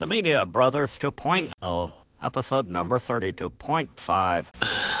The Media Brothers 2.0, episode number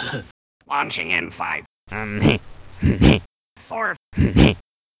 32.5. Launching in 5, 4,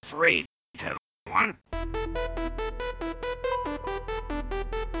 3, 2, 1.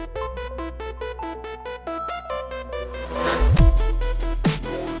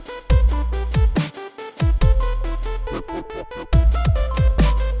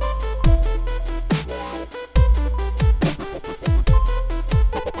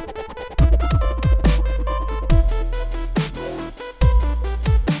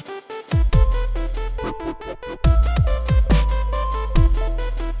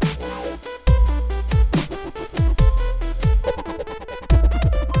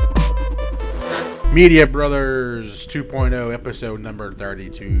 Media Brothers 2.0, episode number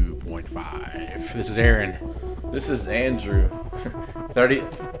 32.5. This is Aaron. This is Andrew.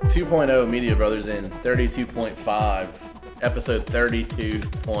 2.0 Media Brothers in 32.5, episode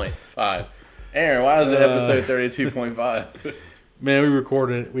 32.5. Aaron, why is it episode 32.5? Man, we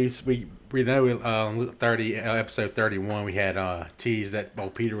recorded we know 30 episode 31 we had teased that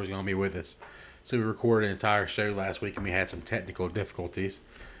Peter was going to be with us. So we recorded an entire show last week and we had some technical difficulties.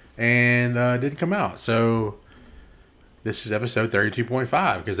 And it didn't come out. So this is episode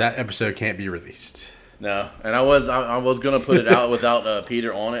 32.5 because that episode can't be released. No, and I was gonna put it out without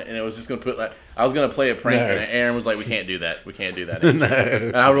Peter on it, and it was just gonna I was gonna play a prank, and Aaron was like, "We can't do that. No.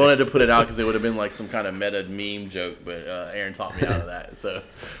 And I wanted to put it out because it would have been like some kind of meta meme joke, but Aaron taught me out of that. So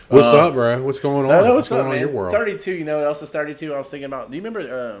what's up, bro? What's going on? What's going up, on man? in your world? 32. You know what else is 32? I was thinking about. Do you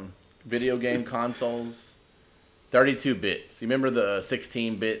remember video game consoles? 32 bits. You remember the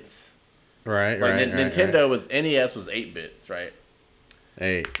 16 bits? Right, Nintendo was NES was 8 bits, right?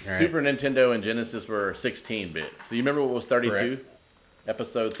 8. Super Nintendo and Genesis were 16 bits. So you remember what was 32? Correct.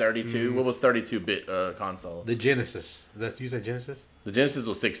 Episode 32. What was 32-bit consoles? The Genesis. You say Genesis? The Genesis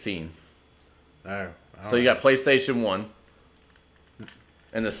was 16. Oh. So you got PlayStation 1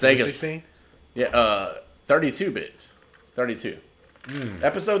 and the Sega 16? Yeah, 32 bits. 32.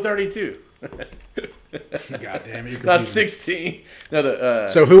 Episode 32. God damn it! Not 16. No,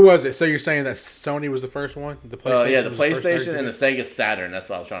 so who was it? So you're saying that Sony was the first one? The PlayStation. Yeah, the PlayStation and the Sega Saturn. That's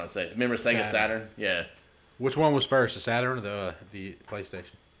what I was trying to say. Remember Sega Saturn? Yeah. Which one was first, the Saturn or the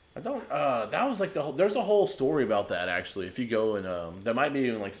PlayStation? I don't. That was like the whole. There's a whole story about that actually. If you go and there might be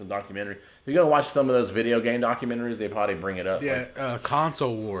even like some documentary. If you go watch some of those video game documentaries, they probably bring it up. Yeah,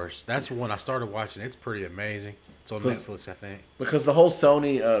 Console Wars. That's the one I started watching. It's pretty amazing. It's on Netflix, I think. Because the whole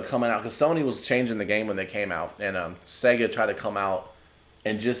Sony coming out, because Sony was changing the game when they came out, and Sega tried to come out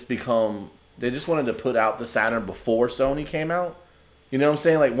and just become. They just wanted to put out the Saturn before Sony came out. You know what I'm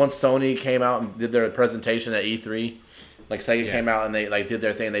saying? Like once Sony came out and did their presentation at E3, like Sega came out and they like did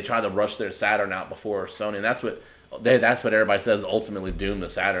their thing. They tried to rush their Saturn out before Sony, and that's what everybody says ultimately doomed the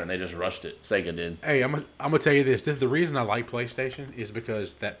Saturn. They just rushed it. Sega did. Hey, I'm gonna tell you this. The reason I like PlayStation is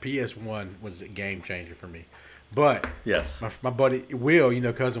because that PS1 was a game changer for me. But yes, my buddy Will,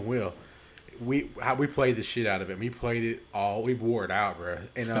 cousin Will, we played the shit out of it. We played it all. We wore it out, bro.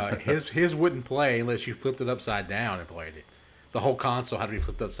 And his wouldn't play unless you flipped it upside down and played it. The whole console had to be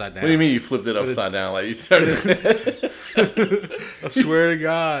flipped upside down. What do you mean you flipped it upside down? Like you started? I swear to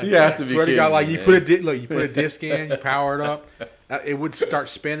God. You have to be swear to God, like me, you put a disc in, you power it up, it would start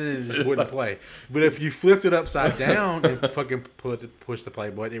spinning and it just wouldn't play. But if you flipped it upside down and fucking push the play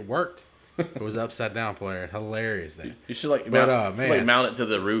button, it worked. It was upside down player. Hilarious thing. You should mount it to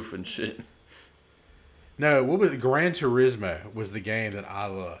the roof and shit. No, what was Gran Turismo was the game that I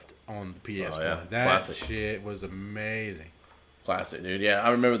loved on the PS1. Oh, yeah. That Classic. shit was amazing. Classic, dude. Yeah,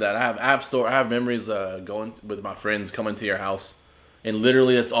 I remember that. I have memories going with my friends coming to your house, and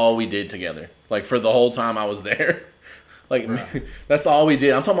literally that's all we did together. Like for the whole time I was there. Like right. That's all we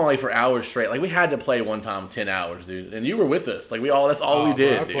did. I'm talking about like for hours straight. Like we had to play one time 10 hours, dude. And you were with us. Like that's all we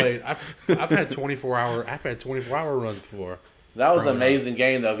did. I've had 24-hour runs before. That was an amazing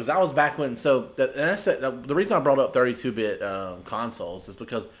game though, because that was back when. The reason I brought up 32-bit consoles is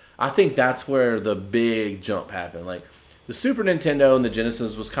because I think that's where the big jump happened. Like the Super Nintendo and the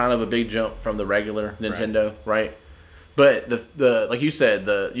Genesis was kind of a big jump from the regular Nintendo, right? But the like you said,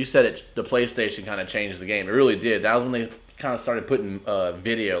 the PlayStation kind of changed the game. It really did. That was when they kind of started putting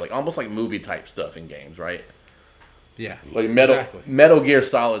video, like almost like movie type stuff in games, right? Yeah, like Metal Gear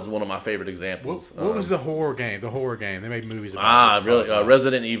Solid is one of my favorite examples. What was the horror game? They made movies about.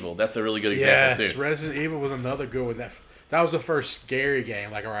 Resident Evil. That's a really good example too. Resident Evil was another good one. That was the first scary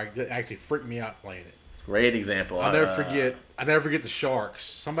game. Like, it actually freaked me out playing it. Great example. I never forget the sharks.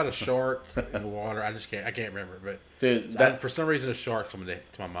 Something about a shark in the water. I can't remember. But dude, for some reason, the shark's coming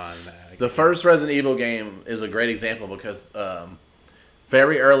to my mind. The first Resident Evil game is a great example because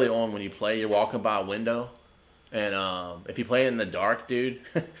very early on when you play, you're walking by a window, and if you play it in the dark, dude,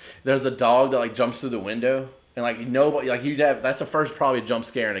 there's a dog that like jumps through the window, and like nobody like you have that's the first probably jump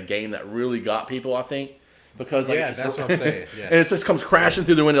scare in a game that really got people, I think. Because like Yeah, that's what I'm saying. Yeah. and it just comes crashing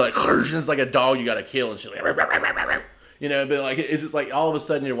through the window like and it's like a dog you gotta kill and shit like you know, but like it's just like all of a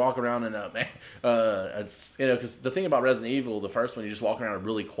sudden you're walking around in a it's, you know, because the thing about Resident Evil, the first one, you just walking around a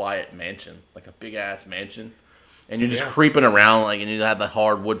really quiet mansion, like a big ass mansion, and you're just creeping around like, and you have the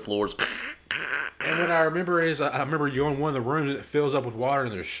hard wood floors. And what I remember is I remember you in one of the rooms and it fills up with water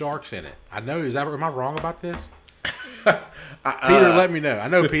and there's sharks in it. I know. Am I wrong about this? Peter, let me know. I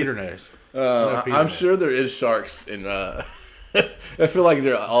know Peter knows. I'm sure there is sharks in. I feel like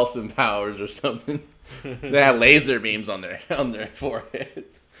they're Austin Powers or something. They have laser beams on their forehead.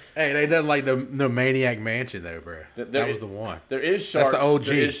 Hey, they done like the Maniac Mansion though, bro. That was the one. There is sharks. That's the OG.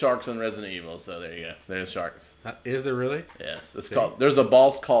 There is sharks in Resident Evil, so there you go. There's sharks. Is there really? Yes, it's called. There's a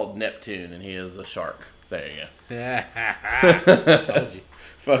boss called Neptune, and he is a shark. There you go. Told you.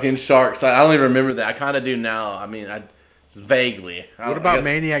 Fucking sharks. I don't even remember that. I kind of do now. I mean, vaguely. What about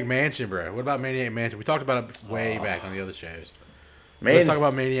Maniac Mansion, bro? What about Maniac Mansion? We talked about it way back on the other shows. Let's talk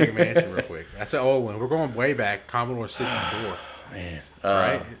about Maniac Mansion real quick. That's an old one. We're going way back. Commodore 64. Man.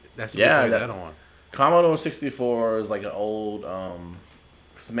 Right? That's what we played that on. Commodore 64 is like an old,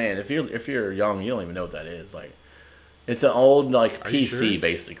 because man, if you're young, you don't even know what that is. Like, it's an old like PC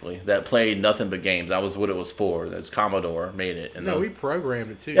basically that played nothing but games. That was what it was for. That's Commodore made it. And we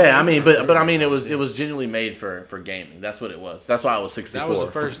programmed it too. Yeah, I mean, but I mean, it was genuinely made for gaming. That's what it was. That's why it was 64. That was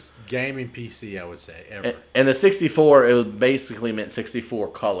the first gaming PC, I would say, ever. And the 64, it basically meant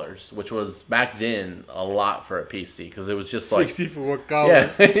 64 colors, which was back then a lot for a PC because it was just like 64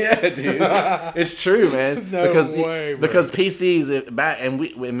 colors. Yeah, yeah, dude, it's true, man. No way, bro. Because PCs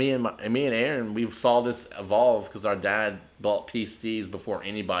me and Aaron, we saw this evolve because our dad bought PCs before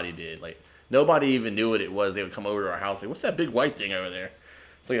anybody did. Like nobody even knew what it was. They would come over to our house like, "What's that big white thing over there?"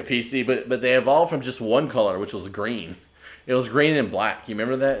 It's like a PC, but they evolved from just one color, which was green. It was green and black. You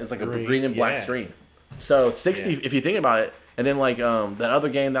remember that? It's like a green and black screen. So 60, if you think about it, and then like that other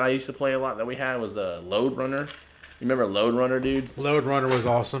game that I used to play a lot that we had was Load Runner. You remember Load Runner, dude? Load Runner was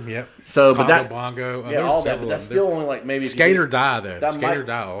awesome. Yep. So, Congo, but that Bongo, yeah, all that, but that's still only like maybe Skate or Die though. Skate or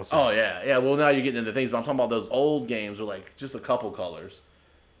Die also. Oh yeah. Well, now you're getting into things, but I'm talking about those old games were like just a couple colors,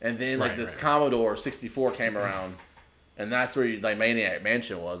 and then like this Commodore 64 came around. And that's where like Maniac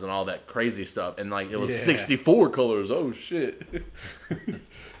Mansion was and all that crazy stuff. And like it was 64 colors. Oh shit.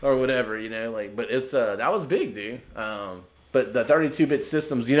 Or whatever, you know, like, but it's that was big, dude. But the 32-bit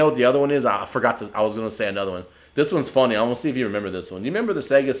systems, you know what the other one is? I was gonna say another one. This one's funny. I'm gonna see if you remember this one. You remember the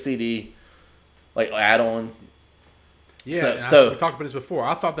Sega CD like add-on? Yeah, we talked about this before.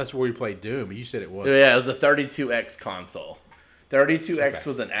 I thought that's where we played Doom, but you said it wasn't. Yeah, it was the 32X console. 32X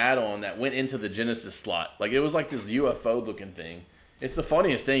was an add-on that went into the Genesis slot. Like, it was like this UFO-looking thing. It's the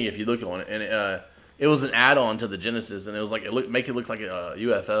funniest thing if you look on it. And it was an add-on to the Genesis, and it was like, make it look like a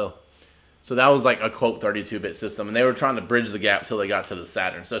UFO. So that was like a, quote, 32-bit system. And they were trying to bridge the gap till they got to the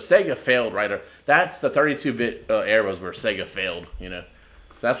Saturn. So Sega failed, right? That's the 32-bit era was where Sega failed, you know.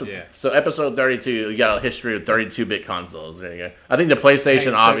 So that's what. Yeah. So episode 32, you got a history of 32-bit consoles. There you go. I think the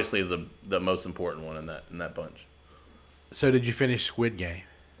PlayStation obviously is the most important one in that bunch. So did you finish Squid Game?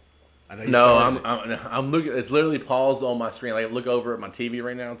 No, I'm looking. It's literally paused on my screen. Like, I look over at my TV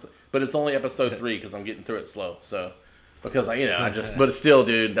right now, but it's only episode 3 because I'm getting through it slow. So because but it's still,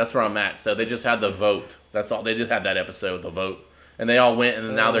 dude, that's where I'm at. So they just had the vote. That's all. They just had that episode, the vote, and they all went,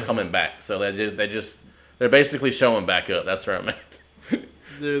 and now they're coming back. So they're basically showing back up. That's where I'm at.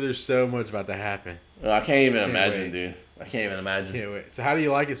 Dude, there's so much about to happen. I can't even imagine, dude. I can't even imagine. Can't wait. So how do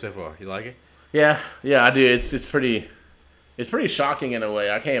you like it so far? You like it? Yeah, I do. It's pretty. It's pretty shocking in a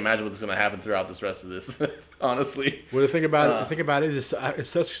way. I can't imagine what's going to happen throughout this rest of this, honestly. Well, the thing about it is it's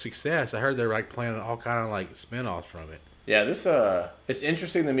such a success. I heard they're like planning all kind of like spinoffs from it. Yeah, this it's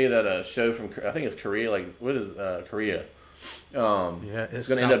interesting to me that a show from I think it's Korea. Like, what is Korea? It's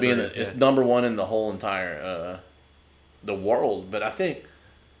going to end up being it's number one in the whole entire the world. But I think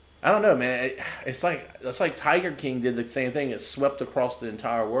I don't know, man. It's like Tiger King did the same thing. It swept across the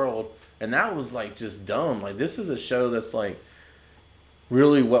entire world. And that was like just dumb. Like, this is a show that's like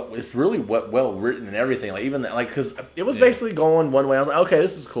really well written and everything. Like, even that, like, because it was basically going one way. I was like, okay,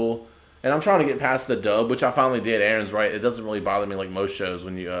 this is cool. And I'm trying to get past the dub, which I finally did. Aaron's right. It doesn't really bother me like most shows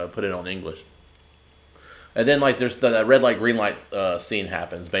when you put it on English. And then like there's that red light green light scene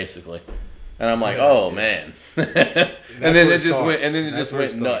happens basically, and I'm like, oh man. and then it just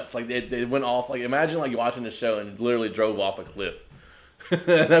went nuts. Like they went off. Like, imagine like watching the show and literally drove off a cliff.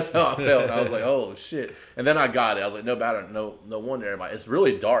 That's how I felt. I was like, oh shit. And then I got it. I was like, no wonder everybody. It's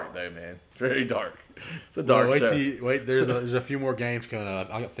really dark though, man. It's very dark. It's a dark show. There's a few more games coming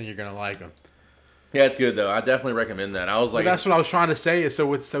up. I think you're gonna like them. Yeah, it's good though. I definitely recommend that. I was like, that's what I was trying to say. Is so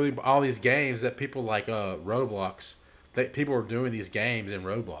with all these games that people like Roblox, that people are doing these games in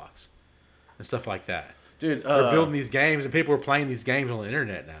Roblox and stuff like that. Dude, they're building these games and people are playing these games on the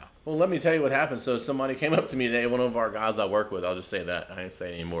internet now. Well, let me tell you what happened. So somebody came up to me today, one of our guys I work with. I'll just say that. I ain't say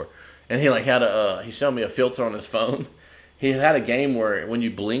it anymore. And he like had he showed me a filter on his phone. He had a game where when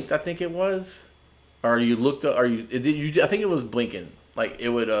you blinked, I think it was, or you looked up, I think it was blinking. Like it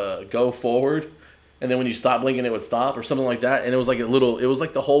would go forward, and then when you stop blinking, it would stop or something like that. And it was like it was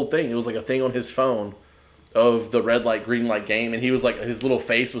like the whole thing. It was like a thing on his phone of the red light, green light game, and he was like his little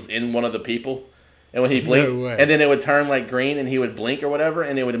face was in one of the people. And when he blinked, and then it would turn like green, and he would blink or whatever,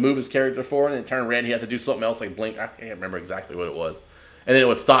 and it would move his character forward, and it turned red. And he had to do something else like blink. I can't remember exactly what it was. And then it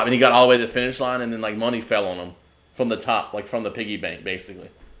would stop, and he got all the way to the finish line, and then like money fell on him from the top, like from the piggy bank, basically.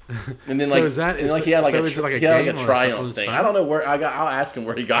 And then like, he had like a Triumph thing. I don't know where I'll ask him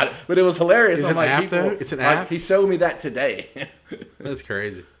where he got it, but it was hilarious. Is it an app though? It's an app. He showed me that today. That's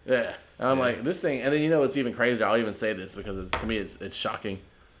crazy. Yeah, and I'm like this thing, and then it's even crazier. I'll even say this because to me it's shocking.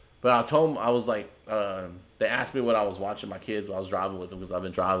 But I told them, I was like, they asked me what I was watching my kids while I was driving with them because I've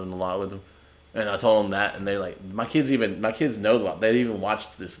been driving a lot with them. And I told them that, and they're like, my kids know about they even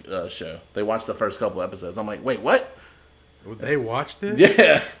watched this show. They watched the first couple episodes. I'm like, wait, what? They watched this?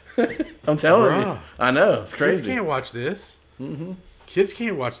 Yeah. I'm telling you. I know. It's crazy. Kids can't watch this. Mm-hmm. Kids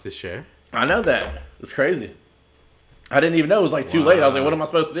can't watch this show. I know that. It's crazy. I didn't even know it was like too late. I was like, what am I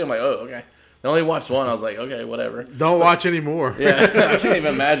supposed to do? I'm like, oh, okay. I only watched one. I was like, okay, whatever. Don't watch anymore. Yeah, I can't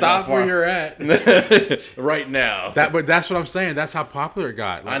even imagine. Stop where you're at right now. But that's what I'm saying. That's how popular it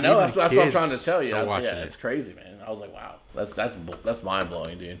got. Like, I know. That's what I'm trying to tell you. It's crazy, man. I was like, wow, that's mind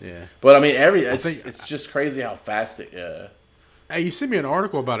blowing, dude. Yeah. But I mean, it's just crazy how fast it. Hey, you sent me an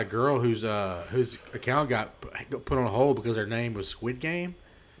article about a girl whose account got put on hold because her name was Squid Game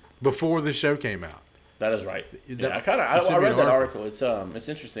before the show came out. That is right. Yeah, I read that article. It's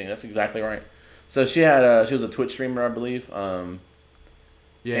interesting. That's exactly right. So she was a Twitch streamer, I believe. And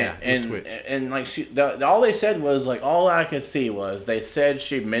Twitch. And like all they said was like all I could see was they said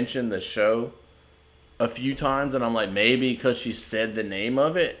she mentioned the show a few times, and I'm like maybe because she said the name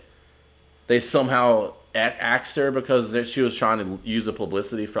of it, they somehow axed her because she was trying to use the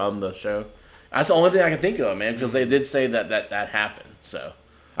publicity from the show. That's the only thing I can think of, man, because they did say that happened. So.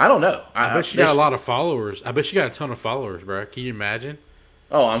 I don't know. I bet she got a lot of followers. I bet she got a ton of followers, bro. Can you imagine?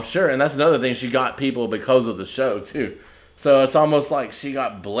 Oh, I'm sure. And that's another thing. She got people because of the show, too. So it's almost like she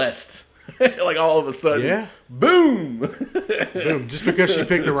got blessed. Like all of a sudden. Yeah. Boom. Boom. Just because she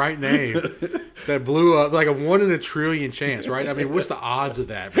picked the right name. That blew up. Like a 1 in a trillion chance, right? I mean, what's the odds of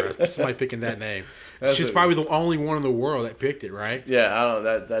that, bro? Somebody picking that name. She's probably the only one in the world that picked it, right? Yeah, I don't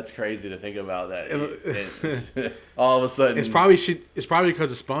know. That's crazy to think about that. All of a sudden, it's probably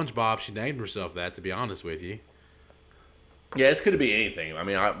because of SpongeBob she named herself that. To be honest with you. Yeah, it could be anything. I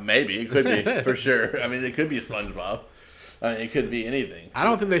mean, maybe it could be for sure. I mean, it could be SpongeBob. I mean, it could be anything. I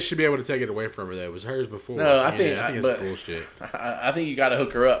don't think they should be able to take it away from her though. It was hers before. No, I think it's bullshit. I think you got to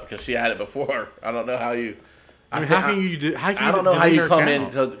hook her up because she had it before. I don't know how you. I mean, how can you do? I don't know how you come in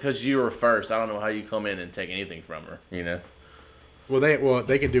because you were first. I don't know how you come in and take anything from her. You know. Well,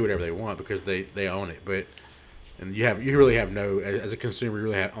 they can do whatever they want because they own it. But you really have no, as a consumer, you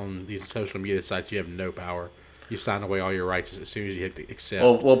really have on these social media sites, you have no power. You sign away all your rights as soon as you hit the accept.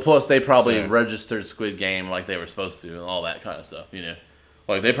 Well, plus they probably registered Squid Game like they were supposed to and all that kind of stuff. You know,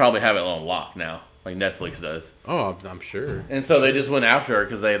 like they probably have it on lock now. Like Netflix does. Oh, I'm sure. And so they just went after her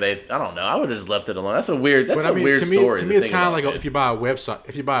because they I don't know. I would have just left it alone. That's a weird story. To me, it's kind of like if you buy a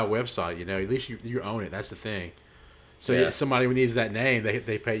website, you know, at least you own it. That's the thing. So if somebody who needs that name,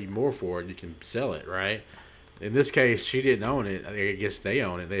 they pay you more for it, and you can sell it, right? In this case, she didn't own it. I guess they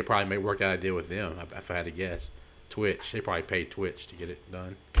own it. They probably worked out a deal with them, if I had to guess. Twitch. They probably paid Twitch to get it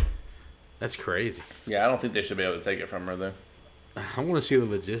done. That's crazy. Yeah, I don't think they should be able to take it from her, though. I want to see the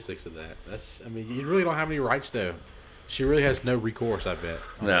logistics of that. You really don't have any rights, though. She really has no recourse, I bet.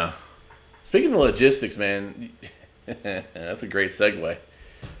 No. Speaking of logistics, man, that's a great segue.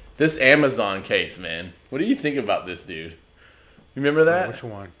 This Amazon case, man. What do you think about this, dude? You remember that? Which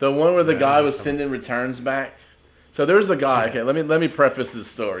one? The one where the guy was sending returns back? So there was a guy. Okay, let me preface this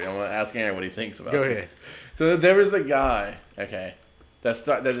story. I'm going to ask Aaron what he thinks about this. Go ahead. So there was a guy, okay,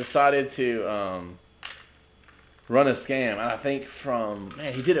 that decided to run a scam, and I think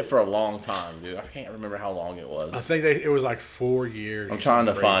he did it for a long time, dude. I can't remember how long it was. I think it was like 4 years. I'm trying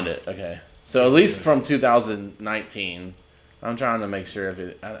to find it. Okay, so at least from 2019 I'm trying to make sure if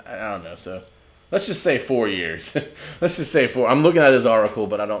it. I don't know. So let's just say 4 years. Let's just say 4. I'm looking at his article,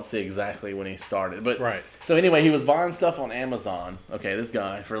 but I don't see exactly when he started. But Right. So anyway, he was buying stuff on Amazon. Okay, this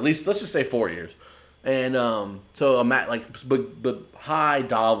guy for at least let's just say 4 years, and so a Mac but high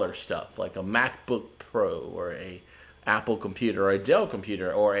dollar stuff like a MacBook Pro or a Apple computer or a Dell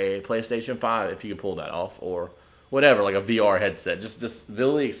computer or a PlayStation 5 if you can pull that off or whatever like a VR headset. Just this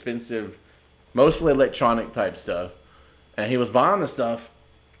really expensive, mostly electronic type stuff. And he was buying the stuff,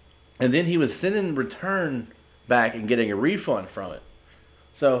 and then he was sending return back and getting a refund from it.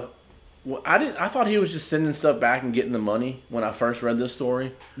 So, I thought he was just sending stuff back and getting the money when I first read this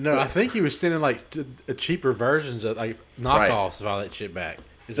story. No, I think he was sending like cheaper versions of like knockoffs of all that shit back.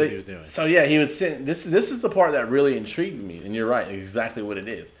 Is what he was doing. So yeah, he would send this. This is the part that really intrigued me, and you're right, exactly what it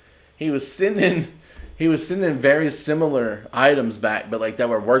is. He was sending very similar items back, but like that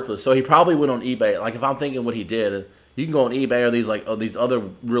were worthless. So he probably went on eBay. Like if I'm thinking what he did. You can go on eBay or these other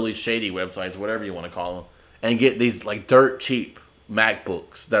really shady websites, whatever you want to call them, and get these like dirt cheap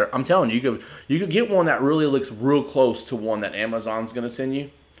MacBooks. That I'm telling you, you could get one that really looks real close to one that Amazon's going to send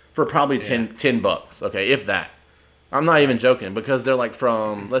you for probably $10. Okay, if that. I'm not even joking because they're like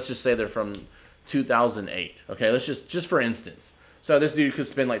from let's just say they're from 2008. Okay, let's just for instance. So this dude could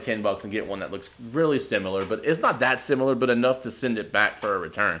spend like $10 and get one that looks really similar, but it's not that similar, but enough to send it back for a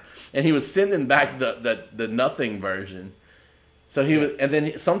return. And he was sending back the nothing version. So he would, and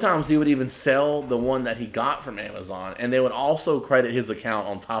then sometimes he would even sell the one that he got from Amazon, and they would also credit his account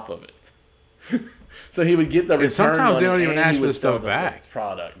on top of it. So he would get the return. And sometimes money they don't even and ask he for would the sell stuff back.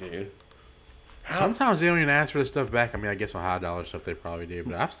 Product, dude. Sometimes they don't even ask for the stuff back. I mean, I guess on high dollar stuff they probably do,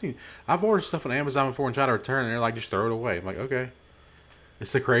 but I've ordered stuff on Amazon before and tried to return, and they're like, just throw it away. I'm like, okay.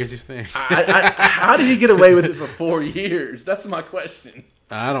 It's the craziest thing. How did he get away with it for 4 years? That's my question.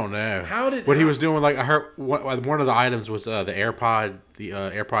 I don't know. What he was doing? Like I heard one of the items was the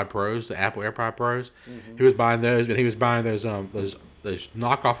AirPod Pros, the Apple AirPod Pros. Mm-hmm. He was buying those, but he was buying those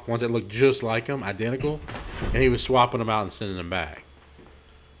knockoff ones that looked just like them, identical, and he was swapping them out and sending them back.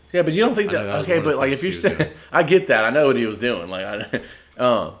 Yeah, but you don't think that okay? But like if you said, I get that. I know what he was doing. Like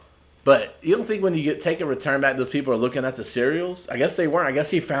But you don't think when you take a return back, those people are looking at the serials? I guess they weren't. I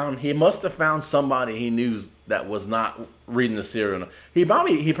guess he must have found somebody he knew that was not reading the serial. He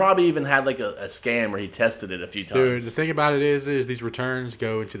probably even had like a scam where he tested it a few times. Dude, the thing about it is these returns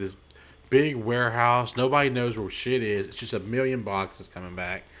go into this big warehouse. Nobody knows where shit is. It's just a million boxes coming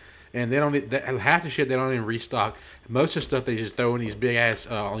back, and they don't half the shit they don't even restock. Most of the stuff they just throw in these big ass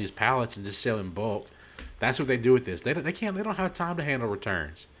on these pallets and just sell in bulk. That's what they do with this. They don't have time to handle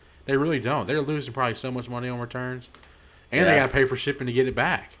returns. They really don't. They're losing probably so much money on returns, and they got to pay for shipping to get it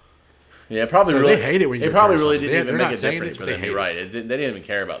back. Yeah, probably. So really, they hate it when you. It probably really didn't even make a difference it, for them. You're right. They didn't even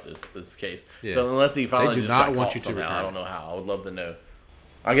care about this case. Yeah. So unless he finally just got caught somehow, I don't know how. I would love to know.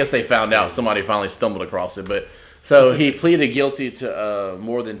 I guess they found out. Somebody finally stumbled across it, but so he pleaded guilty to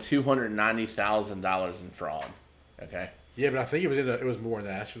more than $290,000 in fraud. Okay. Yeah, but I think it was more than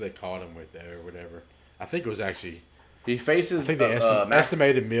that. That's what they caught him with, or whatever. I think it was actually. He faces. I think they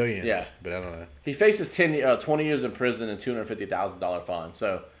estimated millions. Yeah, but I don't know. He faces 20 years in prison and $250,000 fine.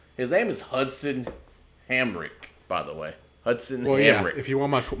 So his name is Hudson Hamrick, by the way. Hudson Hamrick. Yeah. If you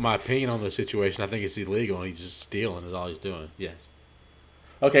want my opinion on the situation, I think it's illegal. He's just stealing. Is all he's doing. Yes.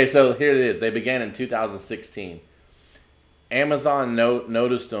 Okay, so here it is. They began in 2016. Amazon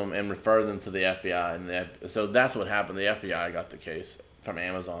noticed them and referred them to the FBI, and so that's what happened. The FBI got the case from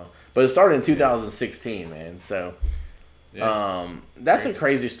Amazon, but it started in 2016, man. So. Yeah. That's a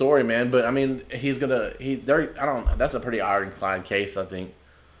crazy story, man. But I mean, that's a pretty ironclad case, I think.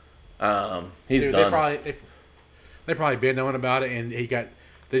 He's done. They probably been knowing about it, and they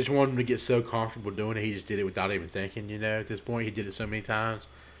just wanted him to get so comfortable doing it. He just did it without even thinking. At this point, he did it so many times,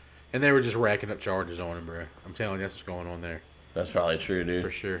 and they were just racking up charges on him, bro. I'm telling you, that's what's going on there. That's probably true, dude.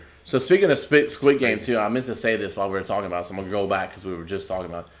 For sure. So speaking of Squid Game too, I meant to say this while we were talking about it, so I'm gonna go back because we were just talking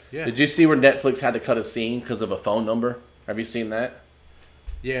about it. Yeah. Did you see where Netflix had to cut a scene because of a phone number? Have you seen that?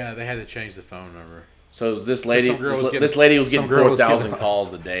 Yeah, they had to change the phone number. So this lady was getting 4,000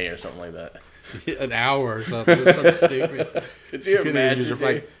 calls a day or something like that. An hour or something. It was something stupid. Could you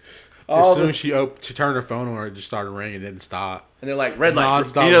imagine? As soon as she turned her phone on, it just started ringing. It didn't stop. And they're like, red light.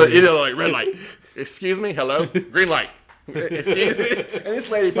 Like red light. Excuse me? Hello? Green light. Excuse me? And this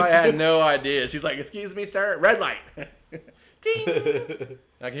lady probably had no idea. She's like, excuse me, sir? Red light. Ding.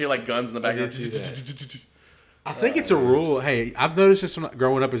 I can hear like guns in the background. I think it's a rule. Hey, I've noticed this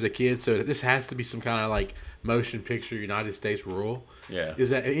growing up as a kid, so this has to be some kind of like motion picture United States rule. Yeah. Is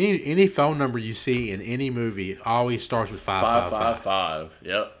that any phone number you see in any movie always starts with 555? 555.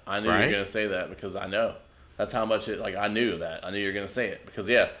 Yep. I knew you were going to say that because I know. That's how much it. Like I knew that. I knew you were gonna say it because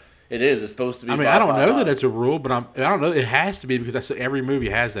yeah, it is. It's supposed to be. I mean, I don't know that that's a rule, but I don't know. It has to be because that's every movie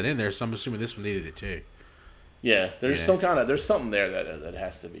has that in there. So I'm assuming this one needed it too. Yeah, there's there's something there that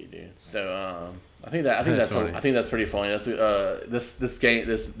has to be, dude. So I think that's pretty funny. That's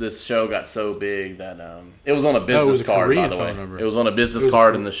this show got so big that it was on a business card, by the way. Number. It was on a business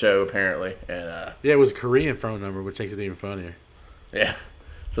card in the show apparently, and yeah, it was a Korean phone number, which makes it even funnier. Yeah,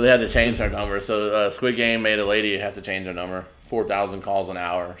 so they had to change her number. So Squid Game made a lady have to change her number, 4,000 calls an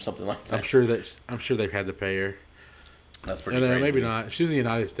hour or something like that. I'm sure they've had to pay her. That's pretty crazy. Maybe not. If she was in the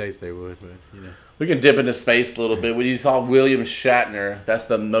United States, they would, but you know. We can dip into space a little bit. When you saw William Shatner, that's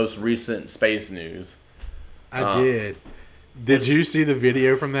the most recent space news. I did. Did you see the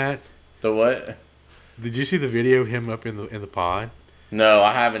video from that? The what? Did you see the video of him up in the pod? No,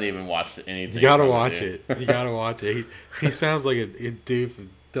 I haven't even watched anything. You gotta watch it. You gotta watch it. He sounds like a doof,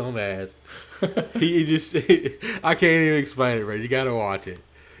 dumbass. He just I can't even explain it, bro. You gotta watch it.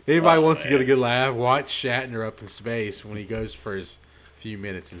 Anybody wants to get a good laugh, watch Shatner up in space when he goes for his few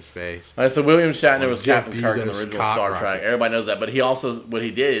minutes in space. All right, so William Shatner was Captain Kirk in the original Star Trek. Everybody knows that, but he also what he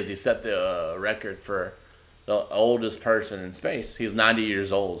did is he set the record for the oldest person in space. He's 90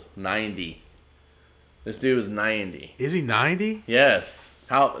 years old. 90. This dude is 90. Is he 90? Yes.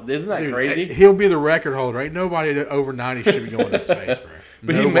 How isn't that crazy? He'll be the record holder. Ain't nobody over 90 should be going to space, bro.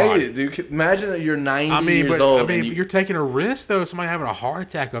 But he made it, dude. Imagine that you're 90 years old. I mean, you're taking a risk though. Somebody having a heart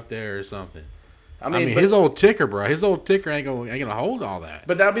attack up there or something. I mean his old ticker, bro. His old ticker ain't gonna hold all that.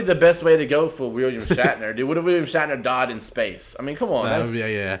 But that'd be the best way to go for William Shatner, dude. What if William Shatner died in space? I mean, come on,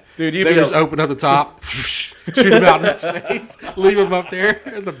 yeah. Dude, they just open up the top, shoot him out in space, leave him up there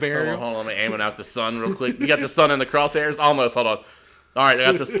as a burial. Hold on, let me aiming out the sun real quick. You got the sun in the crosshairs, almost. Hold on. All right,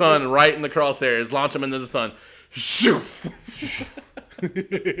 I got the sun right in the crosshairs. Launch him into the sun. Shoot.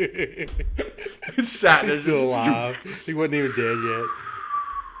 Shatner's still alive. He wasn't even dead yet.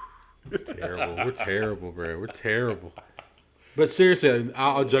 It's terrible. We're terrible, bro. We're terrible. But seriously,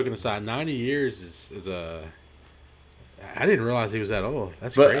 all joking aside, 90 years is a. I didn't realize he was that old.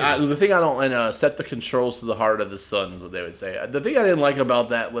 That's crazy. The thing I don't and set the controls to the heart of the sun is what they would say. The thing I didn't like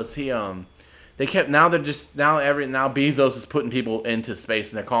about that was they kept now Bezos is putting people into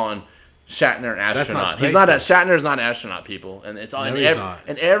space and they're calling Shatner an astronaut. Shatner's not an astronaut, people, and it's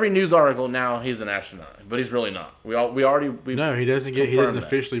in every news article now he's an astronaut, but he's really not. He doesn't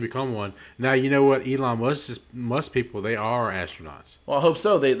officially become one. Now you know what Elon Musk people, they are astronauts. Well, I hope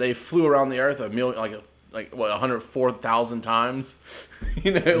so. They flew around the Earth 104,000 times.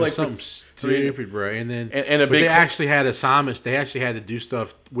 You know, like something stupid, bro. And then they actually had assignments. They actually had to do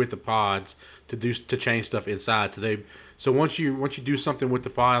stuff with the pods to change stuff inside. So once you do something with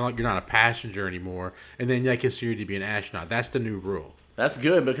the pod, like you're not a passenger anymore, and then they consider you to be an astronaut. That's the new rule. That's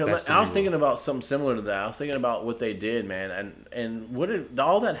good because I was thinking about something similar to that. I was thinking about what they did, man, and what did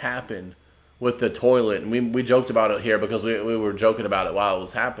all that happened with the toilet, and we joked about it here because we were joking about it while it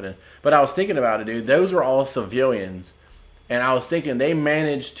was happening. But I was thinking about it, dude. Those were all civilians, and I was thinking they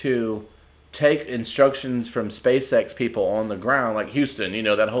managed to take instructions from SpaceX people on the ground, like Houston, you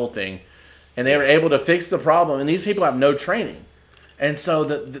know, that whole thing, and they were able to fix the problem. And these people have no training, and so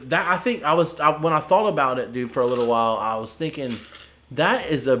that I think when I thought about it, dude, for a little while, I was thinking that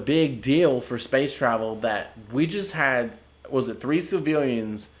is a big deal for space travel that we just had. Was it 3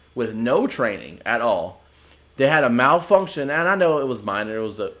 civilians with no training at all? They had a malfunction, and I know it was minor. It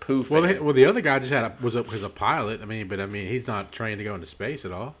was a poof. Well, the other guy just was a pilot. I mean, he's not trained to go into space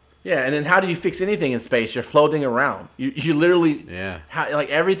at all. Yeah, and then how do you fix anything in space? You're floating around. You literally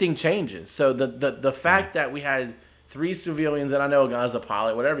everything changes. So the fact that we had 3 civilians, and I know a guy's a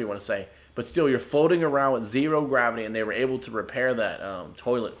pilot, whatever you want to say, but still you're floating around with zero gravity, and they were able to repair that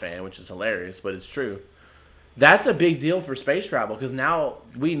toilet fan, which is hilarious, but it's true. That's a big deal for space travel because now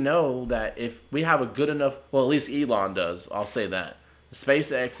we know that if we have a good enough, well, at least Elon does, I'll say that.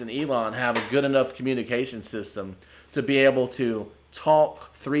 SpaceX and Elon have a good enough communication system to be able to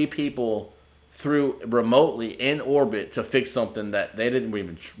talk 3 people through remotely in orbit to fix something that they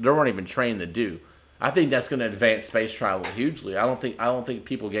weren't even trained to do. I think that's going to advance space travel hugely. I don't think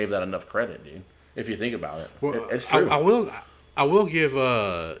people gave that enough credit, dude. If you think about it, well, it's true. I will give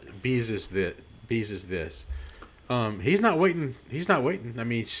Bezos this. He's not waiting. I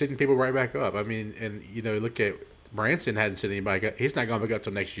mean, he's sitting people right back up. I mean, and you know, look at Branson hadn't sent anybody up. He's not going back up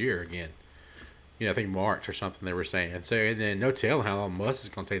till next year again. You know, I think March or something they were saying. And so, and then no telling how long Musk is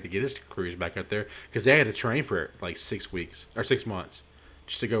going to take to get his crews back up there because they had to train for like 6 weeks or 6 months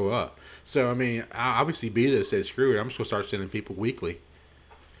just to go up. So I mean, obviously Bezos said, "Screw it, I'm just going to start sending people weekly."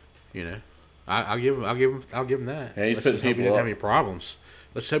 You know. I'll give him that. Yeah, he's Let's putting just hope he people doesn't up. have any problems.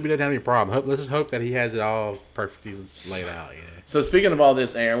 Let's hope he doesn't have any problem. Let's just hope that he has it all perfectly laid out. Yeah. So speaking of all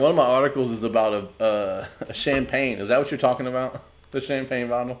this, Aaron, one of my articles is about a champagne. Is that what you're talking about? The champagne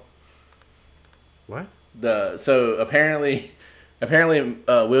bottle. What? So apparently, William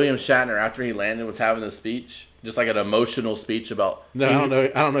Shatner, after he landed, was having a speech, just like an emotional speech about. No, I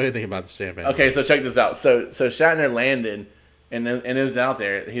don't know anything about the champagne. Okay, so check this out. So Shatner landed, and it was out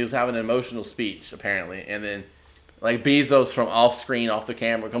there. He was having an emotional speech apparently, and then like Bezos from off screen, off the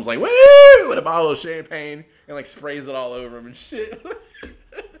camera, comes like woo with a bottle of champagne and like sprays it all over him and shit.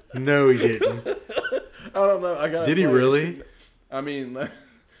 No, he didn't. I don't know. Did he really? I mean,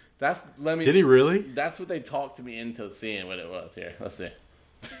 Did he really? That's what they talked to me into seeing what it was. Here, let's see.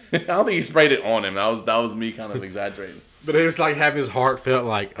 I don't think he sprayed it on him. That was me kind of exaggerating. But it was like having his heart felt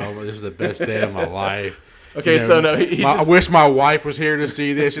like, oh, this is the best day of my life. Okay, so no, I wish my wife was here to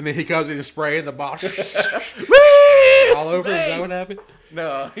see this, and then he comes in and spraying the box all over. Is that what happened?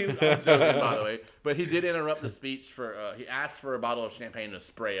 No, I'm joking, by the way. But he did interrupt the speech for. He asked for a bottle of champagne to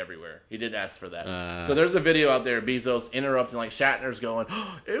spray everywhere. He did ask for that. So there's a video out there. Bezos interrupting, like Shatner's going,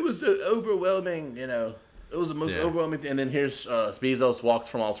 oh, "It was the overwhelming, it was the most overwhelming." And then here's Bezos walks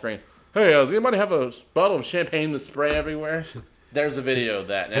from all screen. Hey, does anybody have a bottle of champagne to spray everywhere? There's a video of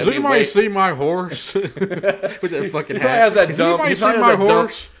that. Has anybody seen my horse with that fucking hat? Has that Has dumb, anybody seen my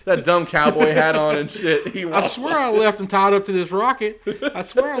horse? That dumb cowboy hat on and shit. I swear I left him tied up to this rocket. I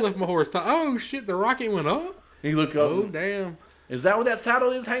swear I left my horse tied. Oh shit, the rocket went up. He looked up. Oh damn. Is that what that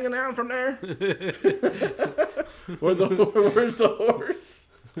saddle is hanging down from there? Where's the horse?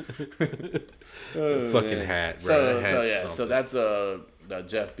 Fucking hat, bro. So that's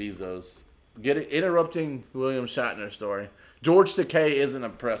Jeff Bezos interrupting William Shatner's story. George Takei isn't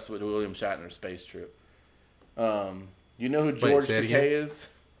impressed with William Shatner's space trip. You know who George Takei is?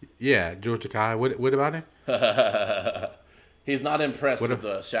 Yeah, George Takei. What about him? He's not impressed with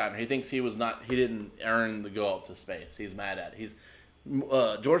Shatner. He thinks he didn't earn the go up to space. He's mad at it.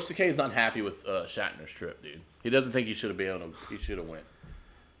 George Takei is not happy with Shatner's trip, dude. He doesn't think he should have went.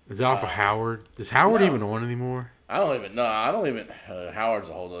 Is it off of Howard? Is Howard even on anymore? I don't even know. Howard's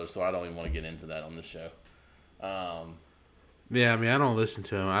a whole other story. I don't even want to get into that on this show. Yeah, I mean, I don't listen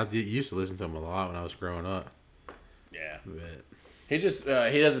to him. I used to listen to him a lot when I was growing up. Yeah. But He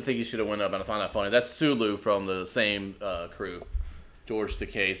doesn't think he should have went up, and I find that funny. That's Sulu from the same crew, George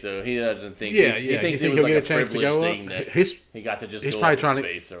Takei. So he doesn't think. He thinks it was like a privileged thing that he got to just go up in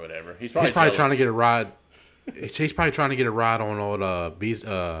space or whatever. He's probably trying to get a ride. He's probably trying to get a ride on old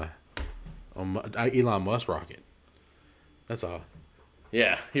Elon Musk rocket. That's all.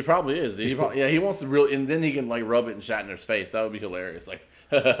 Yeah, he probably is. He wants to really, and then he can like rub it in Shatner's face. That would be hilarious. Like,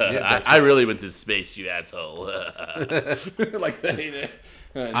 I really went to space, you asshole. Like that.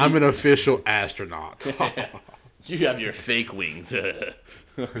 I'm an official astronaut. You have your fake wings. Oh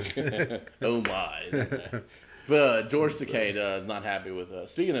my. But George Takei is not happy with.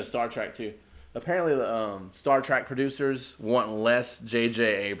 Speaking of Star Trek too, apparently the Star Trek producers want less J.J.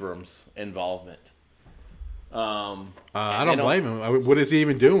 Abrams involvement. I don't blame him. What is he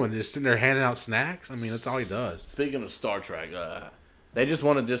even doing? Just sitting there handing out snacks? I mean, that's all he does. Speaking of Star Trek, they just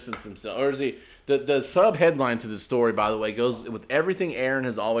want to distance themselves. Or is he? The sub headline to the story, by the way, goes with everything Aaron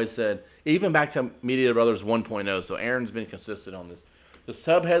has always said, even back to Media Brothers 1.0. So Aaron's been consistent on this. The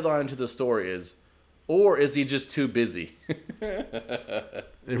sub headline to the story is, or is he just too busy?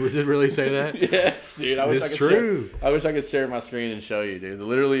 Does it really say that? Yes, dude. I wish I could share my screen and show you, dude.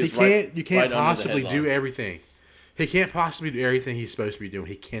 Literally, you can't possibly do everything. He can't possibly do everything he's supposed to be doing.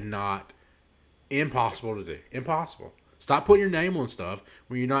 He cannot. Impossible to do. Impossible. Stop putting your name on stuff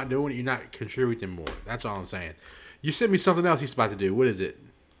when you're not doing it. You're not contributing more. That's all I'm saying. You sent me something else he's about to do. What is it?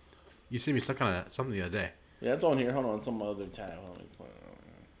 You sent me something the other day. Yeah, it's on here. Hold on, it's on my other tab.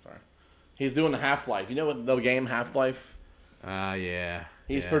 Sorry. He's doing the Half-Life. You know what the game Half-Life? Yeah.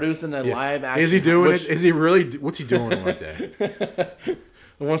 He's producing a live action. Is he doing it? Is he really? What's he doing like that?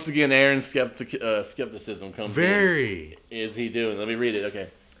 Once again, Aaron's skepticism comes Very. in. Is he doing? Let me read it. Okay.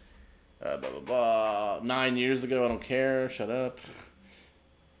 Blah, blah, blah. 9 years ago, I don't care. Shut up.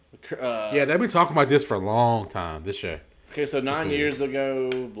 Yeah, they've been talking about this for a long time, this show. Okay, so 9 years ago,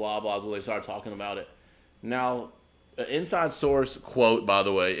 blah, blah, is when they started talking about it. Now, an inside source, quote, by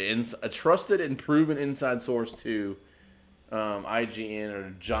the way, a trusted and proven inside source to IGN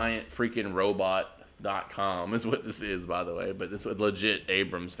or giant freaking robot.com is what this is, by the way, but it's a legit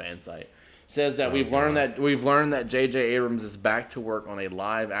Abrams fan site. Says that we've learned that J.J. Abrams is back to work on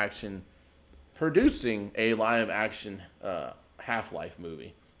producing a live action Half-Life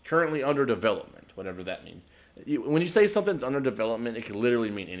movie currently under development. whatever that means. When you say something's under development, it can literally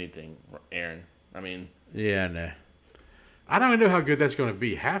mean anything, Aaron. I mean, Yeah, no. I don't even know how good that's going to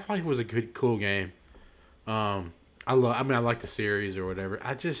be. Half-Life was a cool game. I like the series or whatever.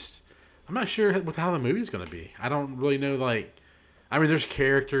 I'm not sure how the movie's going to be. I don't really know. There's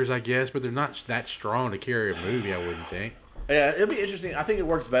characters, I guess, but they're not that strong to carry a movie. I wouldn't think. Yeah, it'll be interesting. I think it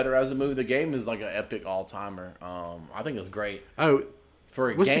works better as a movie. The game is like an epic all-timer. I think it's great. Oh,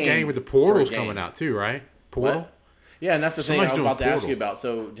 what's the game with the Portal's coming out too, right? Portal. What? Yeah, and that's the thing I was about to ask you Portal. about.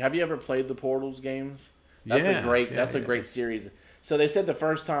 So, have you ever played the Portals games? That's a great series. So they said the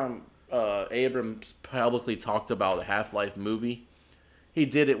first time Abrams publicly talked about a Half-Life movie, he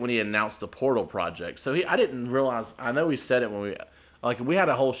did it when he announced the Portal project. So I didn't realize. I know we said it when we had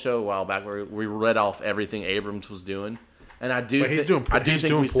a whole show a while back where we read off everything Abrams was doing, and I do think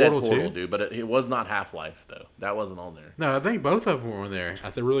we said Portal, dude, but it was not Half-Life though. That wasn't on there. No, I think both of them were on there.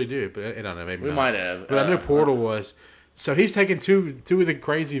 I really do, but I don't know. Maybe we not. might have. But I know Portal was. So he's taken two of the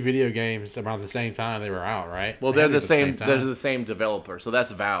crazy video games around the same time they were out, right? Well, they're the same. They're the same developer. So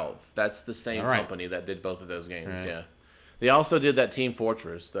that's Valve. That's the same company that did both of those games. Right. Yeah. They also did that Team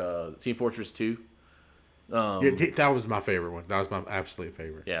Fortress, Team Fortress 2. That was my favorite one. That was my absolute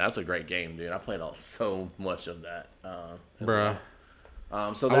favorite. Yeah, that's a great game, dude. I played so much of that. Bruh.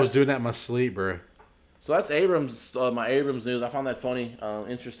 Well. I was doing that in my sleep, bruh. So that's Abrams. My Abrams news. I found that funny,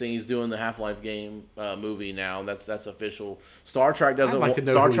 interesting. He's doing the Half-Life game movie now. That's official. Star Trek doesn't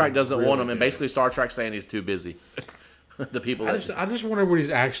want him, and basically Star Trek's saying he's too busy. The people. I just wonder what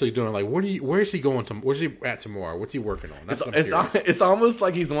he's actually doing. Like, where's he going to? Where's he at tomorrow? What's he working on? It's almost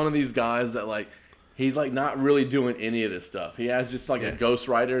like he's one of these guys that he's not really doing any of this stuff. He has just a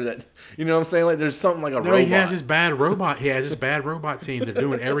ghostwriter that, you know what I'm saying? Like there's something like a robot. He has this bad robot. He has this bad robot team. They're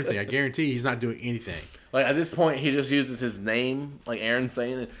doing everything. I guarantee he's not doing anything. Like at this point, he just uses his name, like Aaron's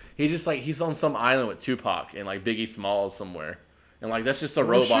saying it. He just he's on some island with Tupac and Biggie Smalls somewhere. And that's just a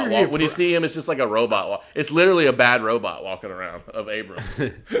robot sure walk. When you see him, it's just like a robot walk. It's literally a bad robot walking around of Abrams.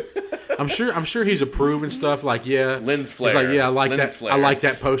 I'm sure he's approving stuff lens flare. He's like, I like that. Flares. I like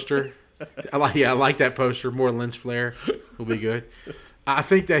that poster. I like that poster. More lens flare will be good. I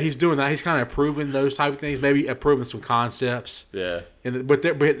think that he's doing that. He's kind of approving those type of things. Maybe approving some concepts. Yeah. But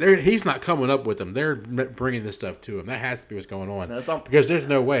he's not coming up with them. They're bringing this stuff to him. That has to be what's going on. Because there's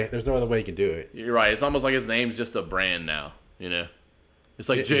no way. There's no other way he can do it. You're right. It's almost like his name's just a brand now. You know. It's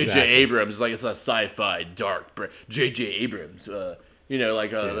like J.J. Exactly. Abrams. It's a sci-fi dark brand. J.J. Abrams.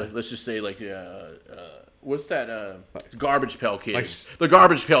 Let's just say what's that? Garbage Pail Kids. The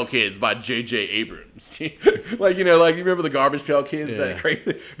Garbage Pail Kids by J.J. Abrams. you remember the Garbage Pail Kids? That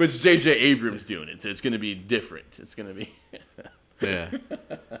crazy. But it's J.J. Abrams doing it, so it's going to be different. It's going to be. Yeah.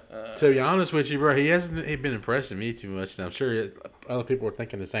 To be honest with you, bro, he hasn't been impressing me too much. And I'm sure other people are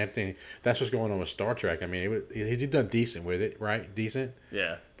thinking the same thing. That's what's going on with Star Trek. I mean, he's done decent with it, right? Decent.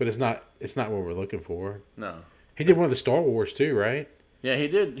 Yeah. But it's not what we're looking for. No. He did one of the Star Wars too, right? Yeah, he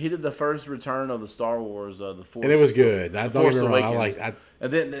did. He did the first return of the Star Wars, the Force, and it was good. Force Awakens.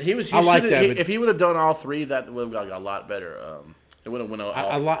 And then I like that. If he would have done all three, that would have got a lot better. It would have went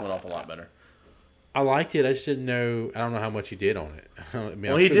off a lot better. I liked it. I just didn't know. I don't know how much he did on it. I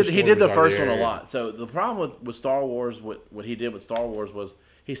mean, he did the first one a lot. So the problem with Star Wars, what he did with Star Wars was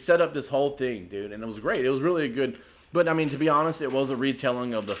he set up this whole thing, dude, and it was great. It was really good. But I mean, to be honest, it was a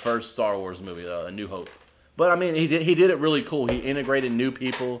retelling of the first Star Wars movie, A New Hope. But I mean, he did it really cool. He integrated new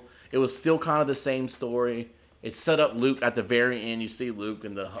people. It was still kind of the same story. It set up Luke at the very end. You see Luke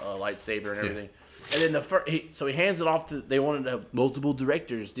and the lightsaber and everything. And then he hands it off to. They wanted to have multiple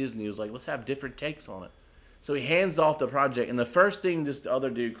directors. Disney was like, let's have different takes on it. So he hands off the project, and the first thing this other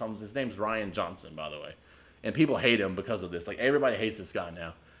dude comes. His name's Ryan Johnson, by the way, and people hate him because of this. Like everybody hates this guy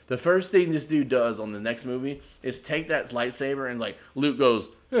now. The first thing this dude does on the next movie is take that lightsaber and Luke goes,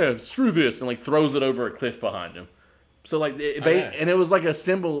 yeah, screw this, and throws it over a cliff behind him. So and it was like a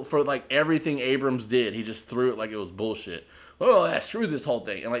symbol for everything Abrams did. He just threw it like it was bullshit. Oh, screw this whole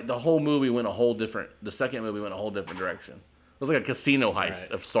thing. And the whole movie went the second movie went a whole different direction. It was like a casino heist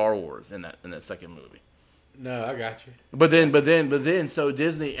of Star Wars in that second movie. No, I got you. But then, so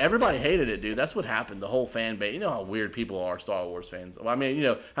Disney, everybody hated it, dude. That's what happened. The whole fan base. You know how weird people are, Star Wars fans. Well, I mean,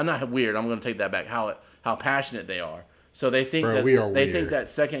 I'm not weird. I'm going to take that back. How passionate they are. So they think think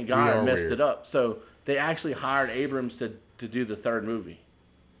that second guy messed it up. So they actually hired Abrams to do the third movie.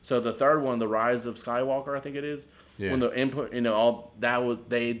 So the third one, The Rise of Skywalker, I think it is. Yeah. When the input, all that was,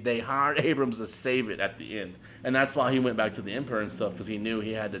 they hired Abrams to save it at the end, and that's why he went back to the Emperor and stuff because he knew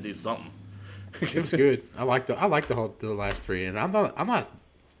he had to do something. It was good. I like the last three, and I'm not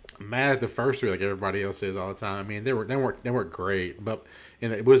I'm mad at the first three, like everybody else is all the time. I mean, they weren't great, but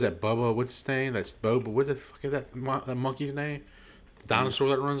what was that Bubba? What's his name? That's Boba. What's the fuck is that monkey's name? The dinosaur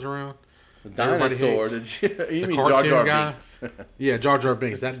that runs around. The dinosaur? You mean Jar Jar Binks? Yeah, Jar Jar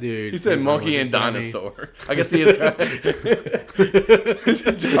Binks. That dude. He said monkey and dinosaur. I guess he is.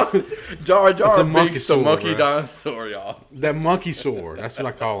 Jar Jar Binks, the monkey dinosaur, y'all. That monkey sword. That's what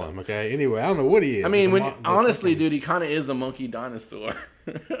I call him. Okay. Anyway, I don't know what he is. I mean, honestly, dude, he kind of is a monkey dinosaur.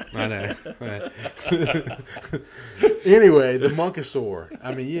 I know. Anyway, the monkesaur.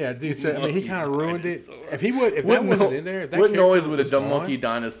 I mean, yeah, dude. So, I mean, he kind of ruined it. If that wasn't in there, what noise would a dumb monkey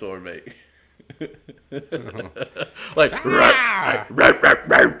dinosaur make? Like a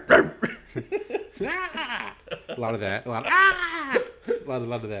lot of that. A lot of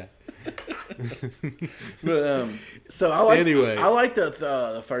that. But so I like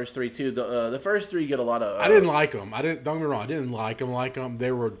the first three too. The first three get a lot of. I didn't like them. Don't get me wrong. I didn't like them.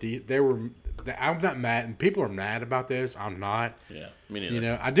 They were. I'm not mad, and people are mad about this. I'm not. Yeah, me neither. You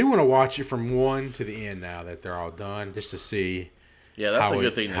know, I do want to watch it from 1 to the end now that they're all done, just to see. Yeah, that's a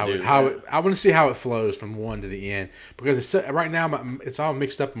good thing to do. I want to see how it flows from 1 to the end, because right now it's all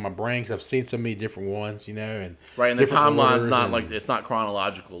mixed up in my brain because I've seen so many different ones, you know, and right. And the timeline's not like it's not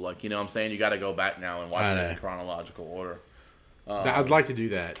chronological. Like, you know what I'm saying, you got to go back now and watch it in chronological order. I'd like to do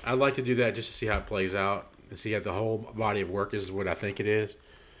that. I'd like to do that just to see how it plays out and see how the whole body of work is what I think it is.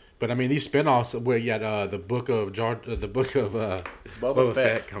 But I mean, these spinoffs, we got the book of Boba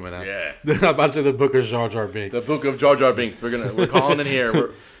Fett coming out. Yeah, I'm about to say the book of Jar Jar Binks. The book of Jar Jar Binks. We're calling it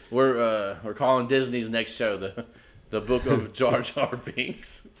here. We're calling Disney's next show the book of Jar Jar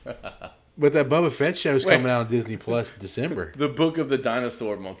Binks. But that Boba Fett show is coming out on Disney Plus December. The book of the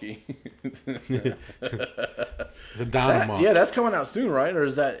dinosaur monkey. The Dynamon. Yeah, that's coming out soon, right? Or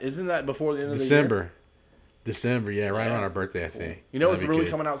isn't that before the end of the year? December, yeah, right around our birthday, I think. You know what's really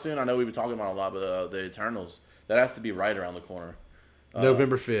coming out soon? I know we've been talking about it a lot, but the Eternals. That has to be right around the corner.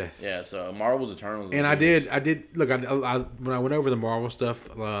 November 5th. Yeah, so Marvel's Eternals. And I did look. I when I went over the Marvel stuff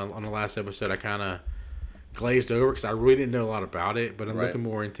on the last episode, I kind of glazed over because I really didn't know a lot about it. But I'm looking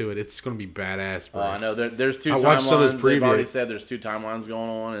more into it. It's going to be badass, bro. I know there's two timelines. They've already said there's two timelines going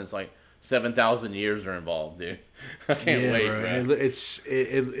on, and it's like 7,000 years are involved, dude. I can't wait, bro.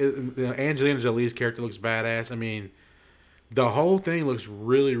 Angelina Jolie's character looks badass. I mean, the whole thing looks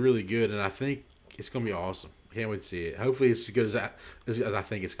really, really good, and I think it's gonna be awesome. Can't wait to see it. Hopefully, it's as good as I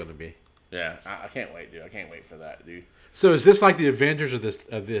think it's gonna be. Yeah, I can't wait, dude. I can't wait for that, dude. So, is this like the Avengers of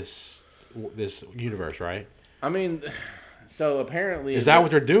this universe, right? I mean, so apparently, is that what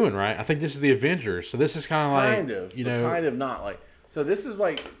they're doing, right? I think this is the Avengers. So this is kind of not like. So this is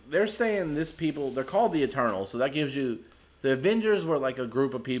like, they're saying they're called the Eternals. So that gives you, the Avengers were like a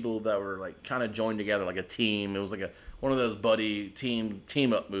group of people that were like kind of joined together like a team. It was like one of those buddy team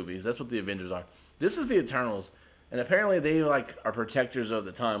up movies. That's what the Avengers are. This is the Eternals. And apparently they like are protectors of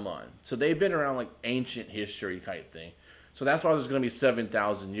the timeline. So they've been around like ancient history type thing. So that's why there's going to be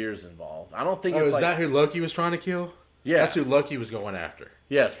 7,000 years involved. I don't think it's is that who Loki was trying to kill? Yeah. That's who Loki was going after.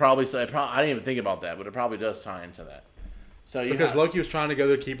 Yes, probably. So I didn't even think about that, but it probably does tie into that. So because Loki was trying to go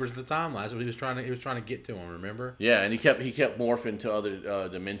to the Keepers of the Timeline, so he was trying to get to him. Remember? Yeah, and he kept morphing to other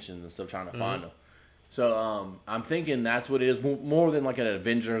dimensions and stuff, trying to find them. So I'm thinking that's what it is, more than like an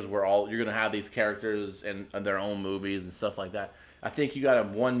Avengers where you're gonna have these characters and their own movies and stuff like that. I think you got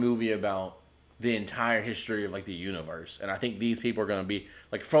one movie about the entire history of like the universe, and I think these people are gonna be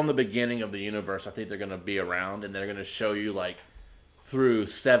like from the beginning of the universe. I think they're gonna be around, and they're gonna show you like through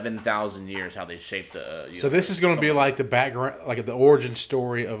 7,000 years how they shaped the universe. So this is going to be like the background, like the origin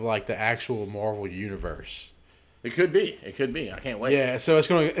story of like the actual Marvel universe. It could be. I can't wait. Yeah, so it's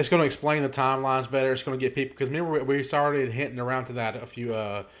going to explain the timelines better. It's going to get people, because remember we started hinting around to that a few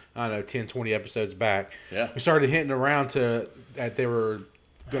 10, 20 episodes back. Yeah. We started hinting around to that they were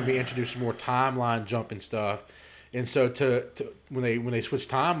going to be introducing more timeline jumping stuff. And so to when they switch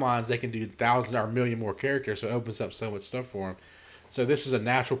timelines, they can do 1,000 or 1,000,000 more characters, so it opens up so much stuff for them. So this is a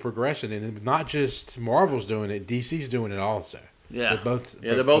natural progression, and not just Marvel's doing it; DC's doing it also. Yeah, they're both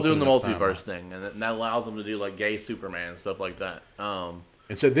doing the multiverse thing, and that allows them to do like gay Superman and stuff like that. And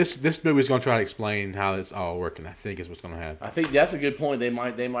so this movie is going to try to explain how it's all working. I think is what's going to happen. I think that's a good point. They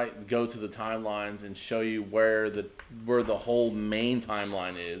might go to the timelines and show you where the whole main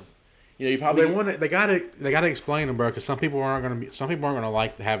timeline is. You know, you probably they got to explain them, bro. Because some people aren't going to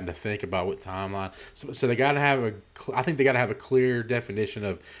like having to think about what timeline. So they got to have I think they got to have a clear definition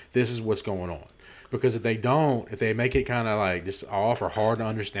of this is what's going on. Because if they make it kind of like just off or hard to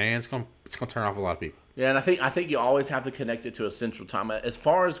understand, it's gonna turn off a lot of people. Yeah, and I think you always have to connect it to a central time. As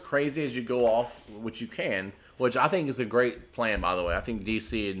far as crazy as you go off, which you can, which I think is a great plan, by the way. I think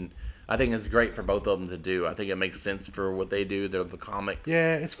DC and I think it's great for both of them to do. I think it makes sense for what they do. They're the comics.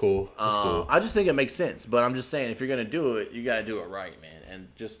 Yeah, it's cool. It's cool. I just think it makes sense, but I'm just saying if you're gonna do it, you got to do it right, man. And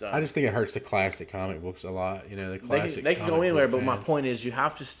just I just think it hurts the classic comic books a lot. You know, the classic. They can go anywhere, but my fans. point is you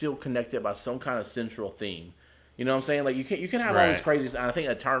have to still connect it by some kind of central theme. You know what I'm saying? Like you can have all these crazies, and I think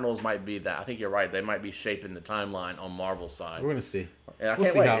Eternals might be that. I think you're right. They might be shaping the timeline on Marvel's side. We're gonna see. And I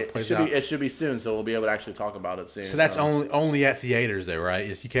can't wait. It should be soon, so we'll be able to actually talk about it soon. So that's only at theaters, though, right?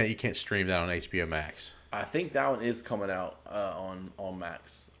 You can't stream that on HBO Max. I think that one is coming out on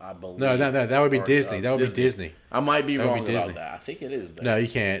Max. I believe. No, that would be Disney. That would be Disney. I might be wrong about that. I think it is. Though. No, you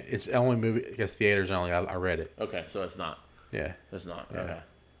can't. It's only movie. I guess theaters only. I read it. Okay, so it's not. Yeah, it's not. Yeah. Okay.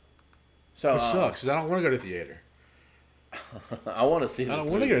 So which sucks because I don't want to go to theater. I want to see. I don't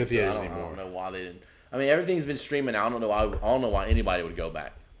want to go to theaters anymore. I don't know why they didn't. I mean, everything's been streaming. I don't know why anybody would go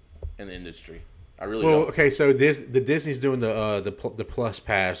back in the industry. I really don't. Okay, so the Disney's doing the Plus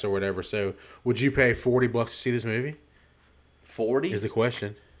Pass or whatever. So would you pay $40 to see this movie? 40 is the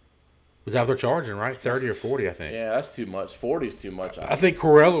question. Was that what they're charging, right? 30 or 40, I think. Yeah, that's too much. 40 is too much. I think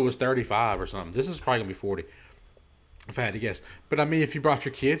Cruella was 35 or something. This is probably gonna be 40, if I had to guess. But I mean, if you brought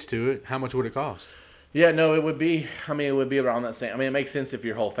your kids to it, how much would it cost? Yeah, no, it would be. I mean, it would be around that same. I mean, it makes sense if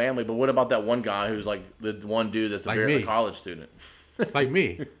your whole family. But what about that one guy who's like the one dude that's a college student? Like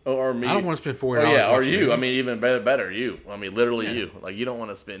me. Or me. I don't want to spend $40. Or you. I mean, even better, you. I mean, literally you. Like, you don't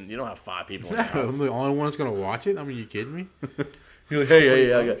want to spend. You don't have 5 people in the house. I'm the only one that's gonna watch it. I mean, you kidding me? You're like,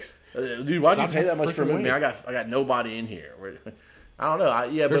 hey, I got. Dude, why'd you pay that much for a movie? I got nobody in here. I don't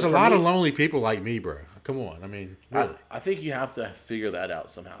know. There's a lot of lonely people like me, bro. Come on. I mean, really. I think you have to figure that out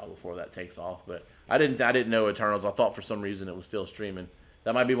somehow before that takes off. But I didn't know Eternals. I thought for some reason it was still streaming.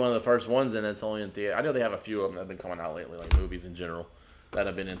 That might be one of the first ones, and it's only in theater. I know they have a few of them that have been coming out lately, like movies in general, that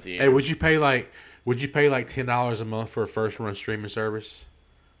have been in theater. Hey, would you pay like $10 a month for a first run streaming service?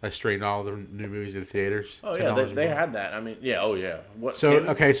 Like straighten all the new movies in the theaters. Oh yeah, they had that. I mean, yeah. Oh yeah. What? So 10?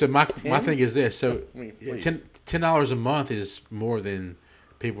 okay, so my thing is this. So I mean, $10 a month is more than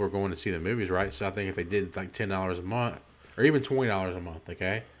people are going to see the movies, right? So I think if they did like $10 a month, or even $20 a month,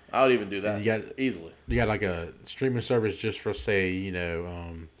 okay. I would even do that. Easily. You got like a streaming service just for say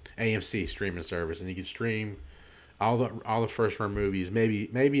AMC streaming service, and you can stream all the first run movies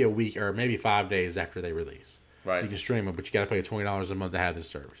maybe a week or maybe 5 days after they release. Right. You can stream them, but you got to pay $20 a month to have this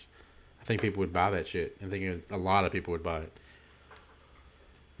service. I think people would buy that shit. I think a lot of people would buy it.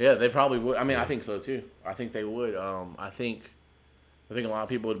 Yeah, they probably would. I mean, I think so too. I think they would. I think a lot of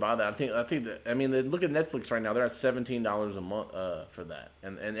people would buy that. I think that. I mean, look at Netflix right now. They're at $17 a month for that,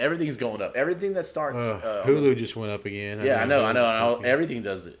 and everything's going up. Everything that starts. Hulu just went up again. Yeah, I know. Everything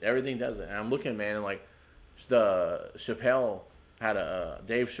does it. Everything does it. And I'm looking, man, and like the Chappelle had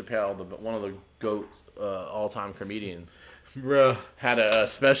Dave Chappelle, one of the GOAT all-time comedians. Bro, had a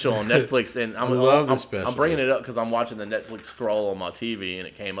special on Netflix, and I love the special. I'm bringing it up because I'm watching the Netflix scroll on my TV, and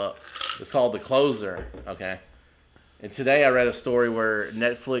it came up. It's called The Closer, okay? And today I read a story where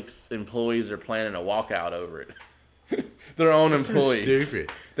Netflix employees are planning a walkout over it. Their own employees. So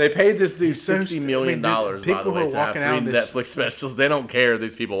stupid. They paid this dude $60 million, by the way, to have 3 Netflix specials. They don't care if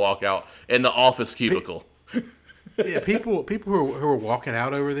these people walk out in the office cubicle. Yeah, people who are walking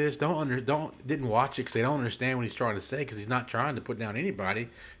out over this didn't watch it because they don't understand what he's trying to say because he's not trying to put down anybody.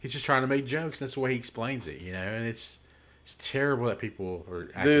 He's just trying to make jokes. That's the way he explains it, and it's terrible that people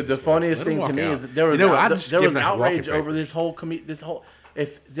are. Dude, the funniest thing to me is that there was outrage over this whole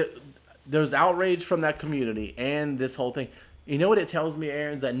there was outrage from that community and this whole thing. You know what it tells me,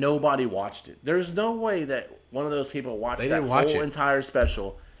 Aaron, that nobody watched it. There's no way that one of those people watched that whole entire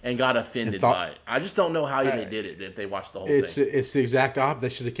special and got offended by it. I just don't know how they did it if they watched the whole thing. It's the exact opposite. They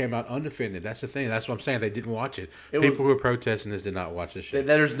should have came out unoffended. That's the thing. That's what I'm saying. They didn't watch it. People who were protesting this did not watch this shit.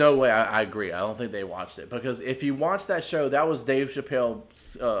 There's no way. I agree. I don't think they watched it. Because if you watch that show, that was Dave Chappelle.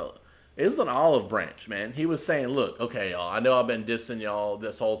 It was an olive branch, man. He was saying, look, okay, y'all, I know I've been dissing y'all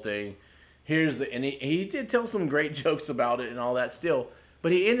this whole thing. And he did tell some great jokes about it and all that still.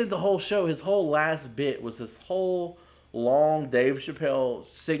 But he ended the whole show. His whole last bit was this whole long Dave Chappelle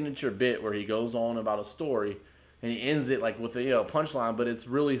signature bit where he goes on about a story and he ends it like with a punchline, but it's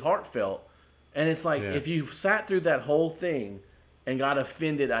really heartfelt. And it's like if you sat through that whole thing and got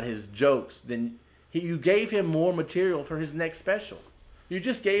offended at his jokes, then you gave him more material for his next special. You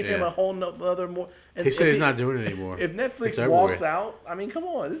just gave him a whole other more. And he said he's not doing it anymore. If Netflix walks out, I mean, come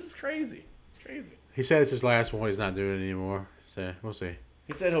on, this is crazy. It's crazy. He said it's his last one. He's not doing it anymore. So we'll see.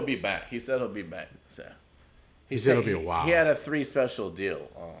 He said he'll be back. So He said it'll be a while. He had a 3 special deal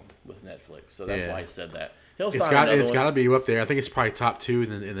with Netflix, so that's why he said that. He'll sign another It's one. got to be up there. I think it's probably top 2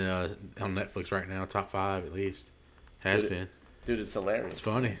 on Netflix right now. Top 5 at least. Has been. Dude, it's hilarious. It's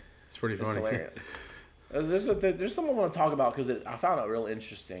funny. It's pretty funny. It's hilarious. There's something I want to talk about because I found it real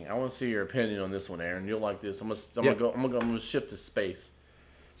interesting. I want to see your opinion on this one, Aaron. You'll like this. I'm gonna shift to space.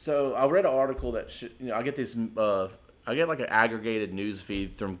 So I read an article that I get this. I get like an aggregated news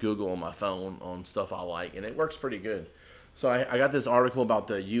feed from Google on my phone on stuff I like, and it works pretty good. So I got this article about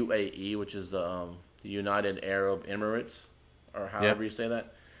the UAE, which is the United Arab Emirates, or however you say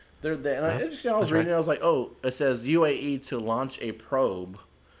that. I was reading it. I was like, oh, it says UAE to launch a probe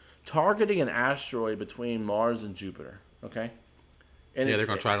targeting an asteroid between Mars and Jupiter. Okay. And they're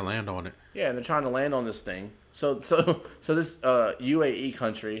gonna try to land on it. Yeah, and they're trying to land on this thing. So this UAE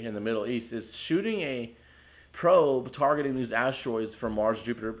country in the Middle East is shooting a probe targeting these asteroids from Mars,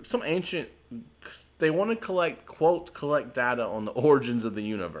 Jupiter. Some ancient. They want to collect data on the origins of the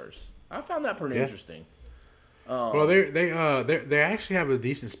universe. I found that pretty interesting. Well, they actually have a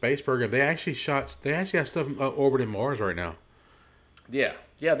decent space program. They actually have stuff orbiting Mars right now. Yeah.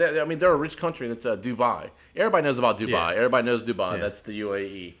 Yeah, they're a rich country. That's Dubai. Everybody knows about Dubai. Yeah. Everybody knows Dubai. Yeah. That's the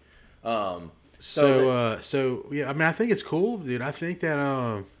UAE. So yeah, I mean, I think it's cool, dude. I think that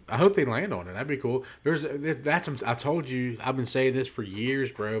I hope they land on it. That'd be cool. I told you, I've been saying this for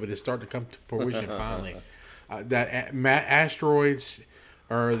years, bro, but it's starting to come to fruition finally. Asteroids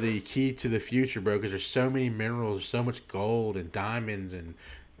are the key to the future, bro, because there's so many minerals, so much gold and diamonds, and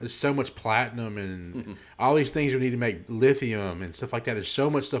there's so much platinum and all these things we need to make lithium and stuff like that. There's so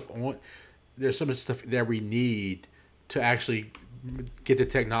much stuff that we need to actually get the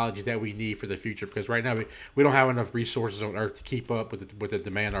technologies that we need for the future, because right now we don't have enough resources on Earth to keep up with the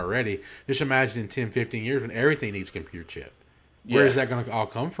demand already. Just imagine in 10, 15 years when everything needs a computer chip. Where is that going to all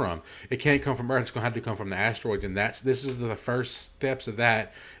come from? It can't come from Earth. It's going to have to come from the asteroids, and this is the first steps of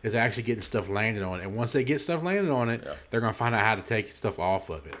that, is actually getting stuff landed on it. And once they get stuff landed on it, they're going to find out how to take stuff off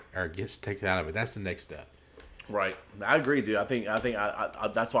of it or take it out of it. That's the next step. Right. I agree, dude. I think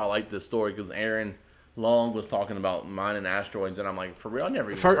that's why I like this story, because Aaron Long was talking about mining asteroids, and I'm like, for real, I never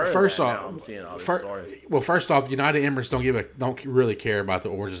even heard of that. Now I'm seeing all these stories. Well, first off, United Emirates don't really care about the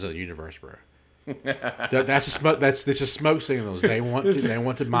origins of the universe, bro. That's a smoke. That's smoke signals. They want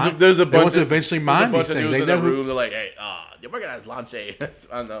to mine. They want to eventually mine these things. They know who. They're like, hey, we're gonna launch a.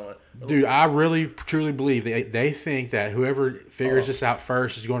 I know. Dude, I really truly believe they think that whoever figures this out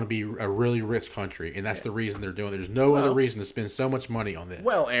first is going to be a really rich country, and that's the reason they're doing it. There's no other reason to spend so much money on this.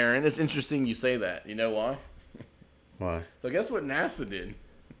 Well, Aaron, it's interesting you say that. You know why? Why? So guess what NASA did?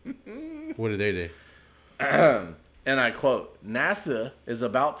 What did they do? And I quote, NASA is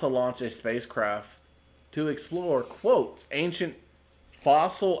about to launch a spacecraft to explore, quote, ancient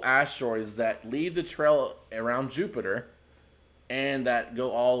fossil asteroids that leave the trail around Jupiter and that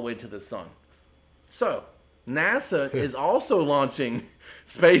go all the way to the sun. So, NASA is also launching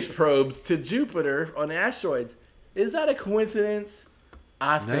space probes to Jupiter on asteroids. Is that a coincidence?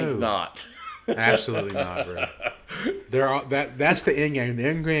 I think not. Absolutely not, bro. That's the end game. The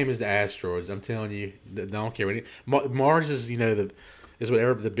end game is the asteroids. I'm telling you, I don't care. Mars is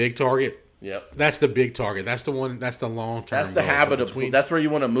whatever the big target. Yep. That's the big target. That's the one. That's the long term. That's the habitable. That's where you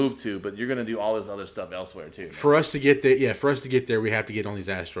want to move to, but you're going to do all this other stuff elsewhere too. Man. For us to get there, we have to get on these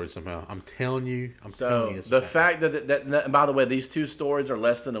asteroids somehow. I'm telling you. The fact that by the way, these two stories are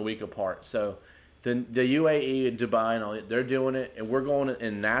less than a week apart. So. The UAE and Dubai and all they're doing it, and we're going.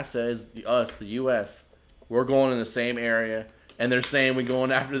 And NASA is us, the U.S. We're going in the same area, and they're saying we're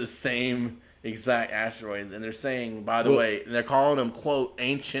going after the same exact asteroids. And they're saying, by the way, and they're calling them quote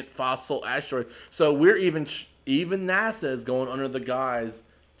ancient fossil asteroids. So we're even NASA is going under the guise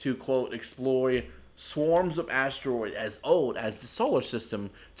to quote explore swarms of asteroids as old as the solar system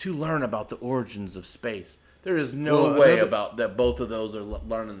to learn about the origins of space. There is no way about that. Both of those are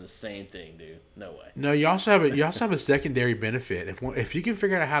learning the same thing, dude. No way. No, you also have a secondary benefit. If you can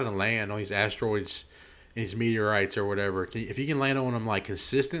figure out how to land on these asteroids, these meteorites or whatever, if you can land on them like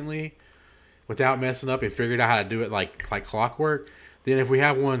consistently, without messing up, and figure out how to do it like clockwork, then if we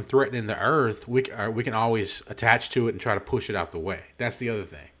have one threatening the Earth, we can always attach to it and try to push it out the way. That's the other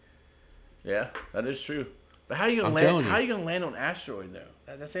thing. Yeah, that is true. But how are you gonna land? How are you gonna land on an asteroid though?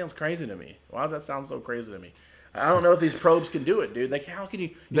 That sounds crazy to me. Why does that sound so crazy to me? I don't know if these probes can do it, dude. Like, how can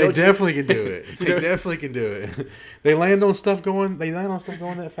you? They definitely can do it. They definitely can do it. They land on stuff going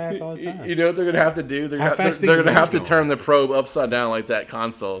that fast all the time. You know what they're gonna have to do? They're gonna have to turn the probe upside down like that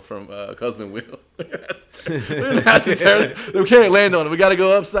console from Cousin Will. They're gonna have to turn it. They can't land on it. We got to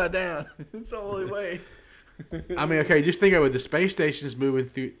go upside down. It's the only way. I mean, okay, just think of it. The space station is moving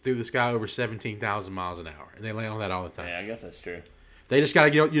through the sky over 17,000 miles an hour, and they land on that all the time. Yeah, I guess that's true. They just gotta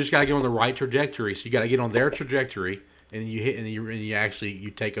get. You just gotta get on the right trajectory. So you gotta get on their trajectory, and then you hit, and you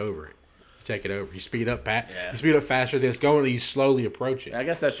actually take over it. You take it over. You speed up, You speed up faster than it's going, and you slowly approach it. I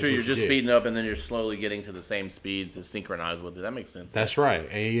guess that's true. You're just speeding up, and then you're slowly getting to the same speed to synchronize with it. That makes sense. That's right,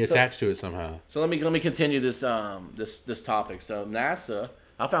 and you attach to it somehow. So let me continue this this topic. So NASA,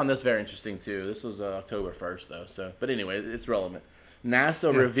 I found this very interesting too. This was October 1st though. So, but anyway, it's relevant.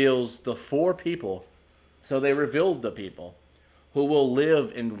 NASA reveals the 4 people. So they revealed the people who will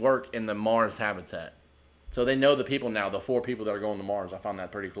live and work in the Mars habitat. So they know the people now, the 4 people that are going to Mars. I found that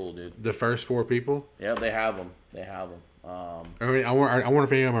pretty cool, dude. The first 4 people? Yeah, they have them. I mean, I wonder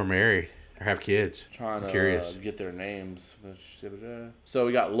if any of them are married or have kids. I'm curious. Get their names. So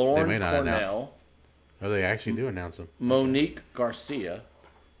we got Lauren Cornell. Oh, they actually do announce them. Monique Garcia.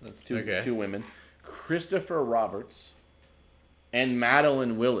 That's two women. Christopher Roberts. And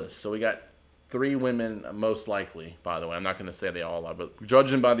Madeline Willis. So we got 3 women, most likely, by the way. I'm not going to say they all are, but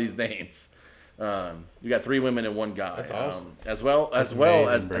judging by these names. You got 3 women and 1 guy. That's awesome. As well as bro.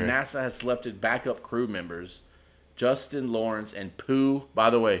 NASA has selected backup crew members, Justin Lawrence and Pooh. By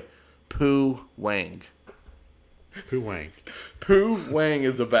the way, Pooh Wang. Pooh Wang. Pooh Wang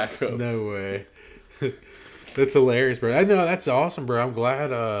is a backup. No way. That's hilarious, bro. I know that's awesome, bro. I'm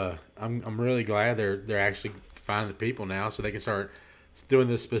glad. I'm really glad they're actually finding the people now, so they can start doing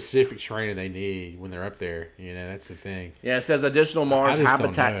the specific training they need when they're up there. You know, that's the thing. Yeah, it says additional Mars I just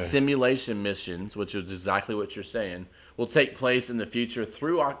habitat simulation missions, which is exactly what you're saying, will take place in the future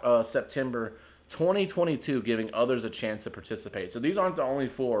through September 2022, giving others a chance to participate. So these aren't the only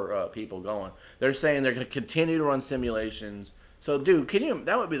 4 people going. They're saying they're going to continue to run simulations. So, dude,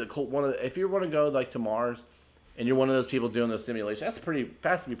 that would be the cool one. If you want to go like to Mars, and you're one of those people doing those simulations, that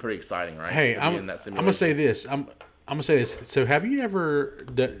has to be pretty exciting, right? Hey, I'm gonna say this. I'm gonna say this. So, have you ever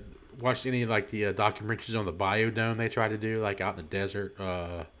watched any like the documentaries on the biodome they try to do, like out in the desert?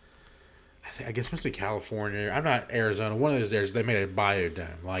 I guess it must be California. I'm not Arizona. One of those there's they made a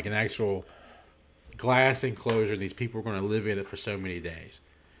biodome, like an actual glass enclosure. These people are going to live in it for so many days.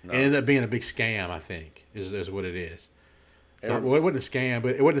 No. It ended up being a big scam. I think is what it is. Well, it wasn't a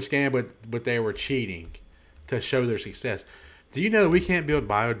scam, but they were cheating to show their success. Do you know we can't build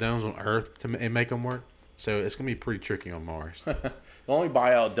biodomes on Earth and make them work? So it's going to be pretty tricky on Mars. The only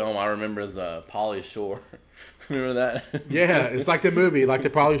biodome I remember is Pauly Shore. Remember that? Yeah, it's like the movie, like the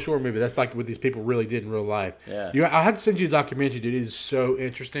Pauly Shore movie. That's like what these people really did in real life. Yeah. I had to send you a documentary, dude. It is so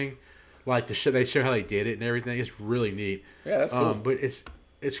interesting. Like they show how they did it and everything. It's really neat. Yeah, that's cool. But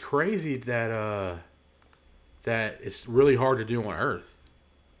it's crazy that it's really hard to do on Earth.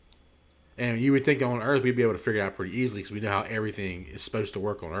 And you would think on Earth we'd be able to figure it out pretty easily because we know how everything is supposed to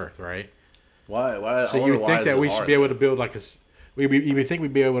work on Earth, right? Why? So you would think that we should be able to build like you would think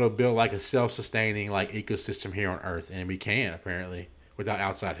we'd be able to build like a self-sustaining like ecosystem here on Earth, and we can apparently without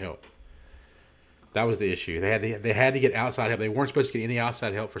outside help. That was the issue. They had to get outside help. They weren't supposed to get any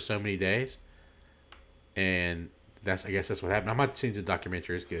outside help for so many days, and I guess that's what happened. I might change the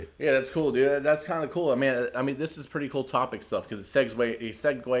documentary. It's good. Yeah, that's cool, dude. That's kind of cool. I mean, this is pretty cool topic stuff because it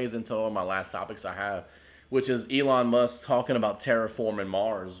segues into all my last topics I have, which is Elon Musk talking about terraforming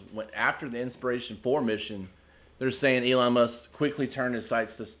Mars. After the Inspiration 4 mission, they're saying Elon Musk quickly turned his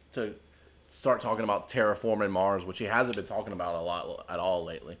sights to start talking about terraforming Mars, which he hasn't been talking about a lot at all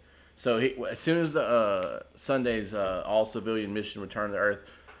lately. So as soon as the Sunday's all-civilian mission returned to Earth,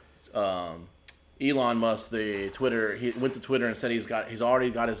 Elon Musk, he went to Twitter and said he's already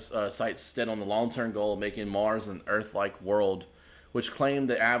got his sights set on the long-term goal of making Mars an Earth-like world, which claimed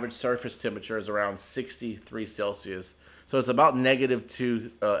the average surface temperature is around 63 Celsius. So it's about negative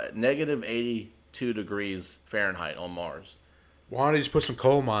 82 degrees Fahrenheit on Mars. Why don't you just put some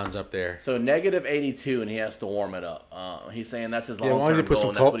coal mines up there? So negative 82, and he has to warm it up. He's saying that's his long-term goal,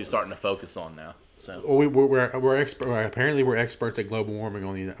 and that's what he's starting to focus on now. So well, apparently we're experts at global warming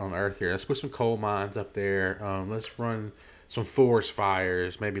on Earth here. Let's put some coal mines up there. Let's run some forest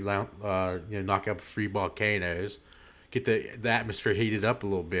fires. Maybe knock out 3 volcanoes. Get the atmosphere heated up a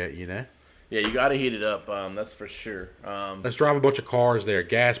little bit. You know. Yeah, you got to heat it up. That's for sure. Let's drive a bunch of cars there,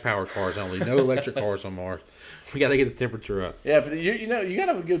 gas-powered cars only. No electric cars on Mars. We got to get the temperature up. Yeah, but you got to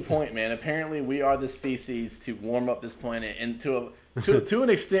have a good point, man. Apparently, we are the species to warm up this planet, and to an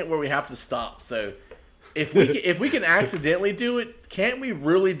extent where we have to stop. So, if we can accidentally do it, can't we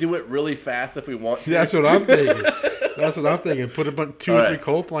really do it really fast if we want to? That's what I'm thinking. Put a bunch 2 or 3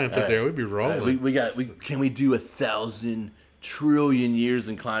 coal plants up there. We'd be rolling. Can we do 1,000 trillion years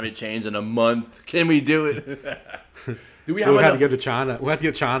in climate change in a month? Can we do it? Do we have We'll have to enough? go to China. We'll have to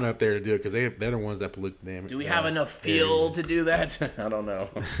get China up there to do it because they're the ones that pollute the damn. Do we have enough fuel to do that? I don't know.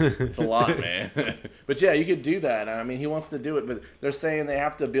 It's a lot, man. But yeah, you could do that. I mean, he wants to do it, but they're saying they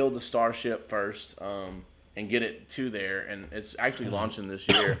have to build the Starship first and get it to there, and it's actually launching this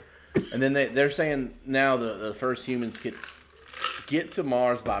year. And then they're saying now the first humans could get to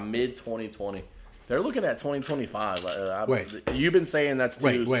Mars by mid-2020. They're looking at 2025. Wait. You've been saying that's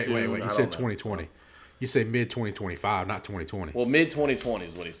too Wait. soon. You I said don't know. 2020. You say mid 2025, not 2020. Well, mid-2020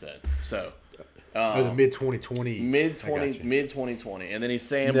 is what he said. So The mid 2020s. mid 2020, and then he's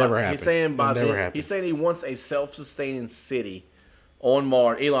saying Never by, happened. he's saying by It'll never then, happen. he's saying he wants a self-sustaining city on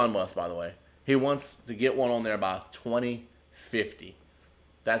Mars. Elon Musk, by the way, he wants to get one on there by 2050.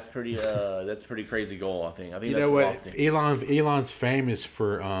 That's pretty crazy goal. I think You that's know what? lofty. Elon's famous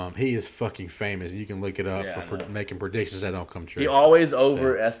for he is fucking famous. You can look it up Yeah, I for know. making predictions that don't come true. He always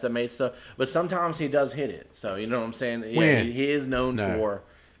overestimates stuff, but sometimes he does hit it. So you know what I'm saying? Yeah, When? he is known No. for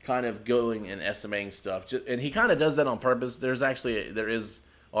kind of going and estimating stuff, and he kind of does that on purpose. There is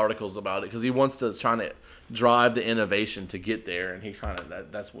articles about it because he wants to trying to drive the innovation to get there, and he kind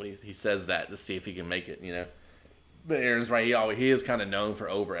of that's what he says that to see if he can make it. You know. But Aaron's right. He is kind of known for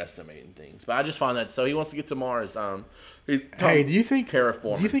overestimating things. But I just find that so he wants to get to Mars. Hey, do you think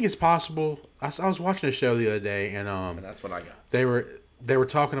terraforming? Do you think it's possible? I was watching a show the other day, and And that's what I got. they were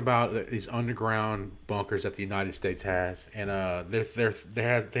talking about these underground bunkers that the United States has, and they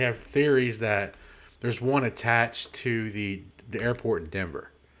have theories that there's one attached to the airport in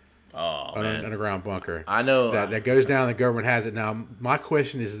Denver, Oh an man, underground bunker. I know that goes down. The government has it now. My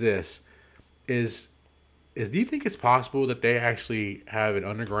question is this: is do you think it's possible that they actually have an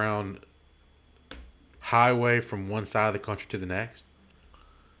underground highway from one side of the country to the next?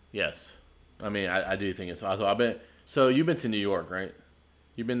 Yes, I mean I do think it's. I've been. So you've been to New York, right?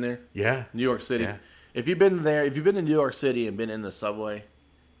 You've been there, Yeah. New York City. Yeah. If you've been there, if you've been to New York City and been in the subway,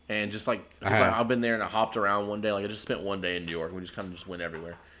 and just like, cause have. I've been there and I hopped around one day. Like I just spent one day in New York. And we just kind of just went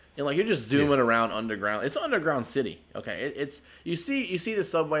everywhere. And like you're just zooming around underground. It's an underground city. Okay, it's you see the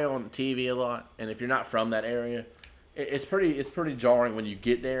subway on TV a lot, and if you're not from that area, it's pretty jarring when you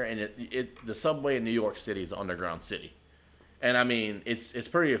get there. And the subway in New York City is an underground city, and I mean it's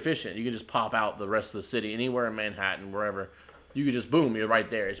pretty efficient. You can just pop out the rest of the city anywhere in Manhattan, wherever. You could just boom, you're right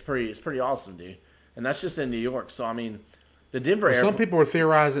there. It's pretty awesome, dude. And that's just in New York. So I mean, the Denver airport. Some people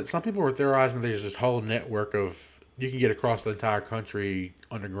were theorizing there's this whole network of you can get across the entire country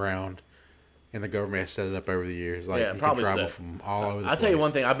underground, and the government has set it up over the years. Like Yeah, you probably can travel so. from all over the I'll place. tell you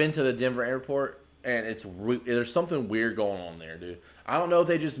one thing. I've been to the Denver airport, and there's something weird going on there, dude. I don't know if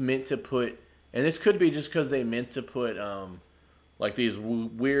they just meant to put, and this could be just because they meant to put like these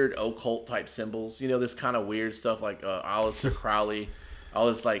weird occult type symbols. You know, this kind of weird stuff like Aleister Crowley, all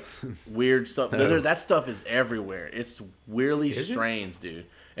this like weird stuff. No. That stuff is everywhere. It's weirdly strange, dude.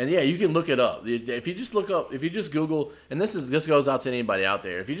 And yeah, you can look it up. If you just Google, and this goes out to anybody out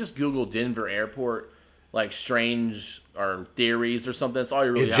there. If you just Google Denver Airport, like strange or theories or something, that's all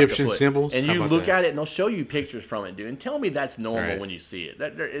you really Egyptian have to put. symbols? And How you about look that? at it, and they'll show you pictures from it, dude. And tell me that's normal Right. when you see it.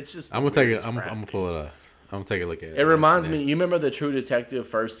 It's just. I'm the gonna take it. weirdest I'm crap, gonna dude. pull it up. I'm gonna take a look at it. It reminds me. You remember the True Detective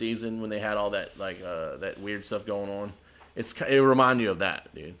first season when they had all that that weird stuff going on? It reminded you of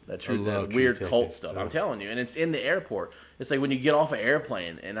that, dude. That love True weird Detective. cult stuff. I'm telling you, and it's in the airport. It's like when you get off an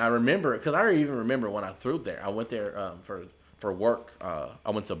airplane, and I remember because I even remember when I flew there. I went there for work. I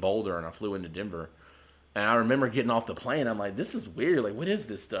went to Boulder and I flew into Denver. And I remember getting off the plane. I'm like, this is weird. Like, what is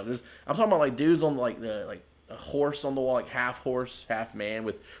this stuff? I'm talking about like dudes on like a horse on the wall, like half horse, half man,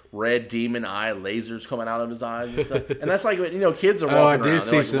 with red demon eye lasers coming out of his eyes and stuff. And that's like kids are walking Oh, I around. did They're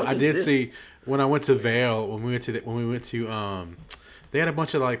see like, some. "What I is did this?" see when I went to Vail when we went to they had a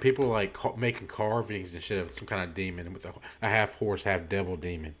bunch of like people like making carvings and shit of some kind of demon with a half horse, half devil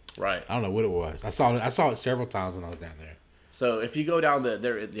demon. Right. I don't know what it was. I saw it several times when I was down there. So if you go down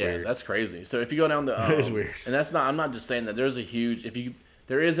Weird. that's crazy. So if you go down the, It is weird. and I'm not just saying that. There's a huge,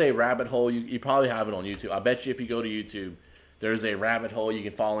 there is a rabbit hole. You probably have it on YouTube. I bet you if you go to YouTube, there's a rabbit hole you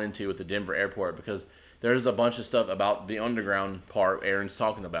can fall into at the Denver airport because there's a bunch of stuff about the underground part Aaron's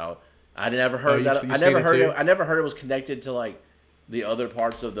talking about. I never heard that. you've I seen never it heard too? it. I never heard it was connected to like the other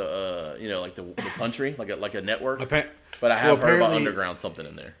parts of the, like the country, like a network. But I have heard about apparently- underground something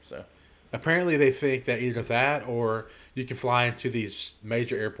in there. So. Apparently, they think that either that or you can fly into these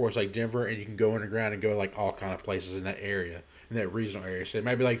major airports like Denver, and you can go underground and go like all kind of places in that area, in that regional area. So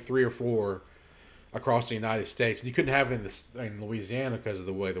maybe like 3 or 4 across the United States. And you couldn't have it in Louisiana because of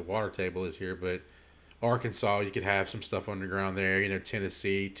the way the water table is here, but Arkansas, you could have some stuff underground there.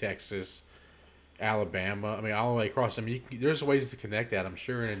 Tennessee, Texas, Alabama. I mean, all the way across. I mean, there's ways to connect that, I'm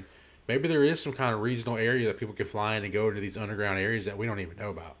sure, and maybe there is some kind of regional area that people can fly in and go into these underground areas that we don't even know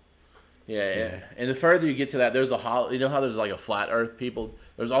about. Yeah. And the further you get to that, there's a hollow. You know how there's like a flat Earth people.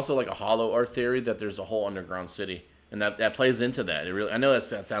 There's also like a hollow Earth theory that there's a whole underground city, and that plays into that. It really, I know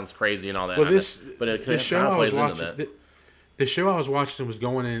that sounds crazy and all that. Well, but it this show kind I of was plays into watching, that. the show I was watching was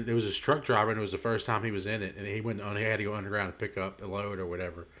going in. There was this truck driver, and it was the first time he was in it, and he went on. He had to go underground to pick up a load or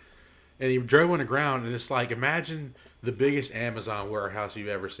whatever, and he drove underground, and it's like imagine the biggest Amazon warehouse you've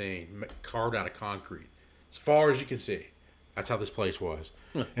ever seen, carved out of concrete, as far as you can see. That's how this place was.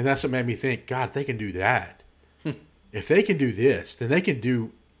 And that's what made me think, God, if they can do that, if they can do this, then they can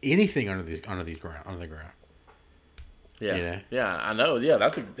do anything under the ground. Yeah. You know? Yeah, I know. Yeah,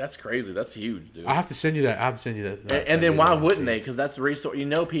 that's crazy. That's huge, dude. I have to send you that. And then why wouldn't they? Because that's the resource. You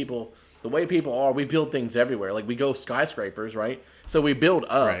know, people, the way people are, we build things everywhere. Like we go skyscrapers, right? So we build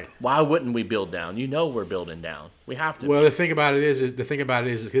up. Right. Why wouldn't we build down? You know, we're building down. We have to. Well, the thing about it is this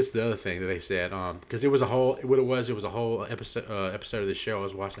is the other thing that they said. Because it was a whole episode of the show I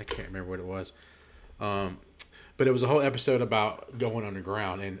was watching. I can't remember what it was. But it was a whole episode about going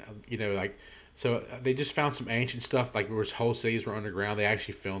underground, and so they just found some ancient stuff, like where whole cities were underground. They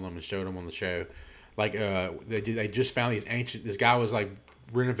actually filmed them and showed them on the show. Like they just found these ancient. This guy was like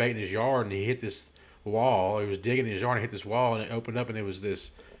renovating his yard, and he hit this wall. He was digging in his yard and hit this wall, and it opened up, and it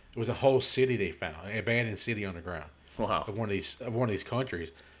was a whole city they found, an abandoned city underground. Wow. Of one of these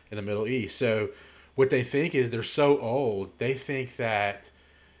countries in the Middle East. So what they think is they're so old, they think that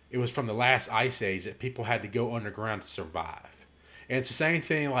it was from the last ice age that people had to go underground to survive. And it's the same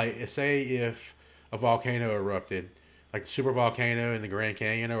thing, like say if a volcano erupted, like the super volcano in the Grand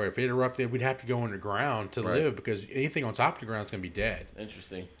Canyon, or if it erupted, we'd have to go underground to live, because anything on top of the ground is going to be dead.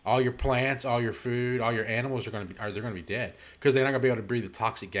 Interesting. All your plants, all your food, all your animals are going to be dead, because they're not going to be able to breathe the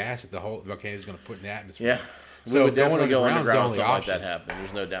toxic gas that the whole volcano is going to put in the atmosphere. Yeah. So we would definitely go underground underground is if the something only like that option. happened.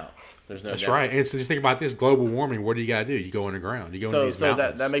 There's no doubt. That's right. And so just think about this: global warming. What do you got to do? You go underground. You go into these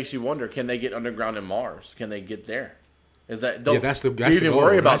mountains. that makes you wonder: can they get underground in Mars? Can they get there? Is that that's the you even goal.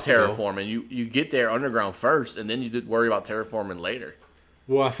 worry about That's the goal. terraforming? You get there underground first, and then you did worry about terraforming later.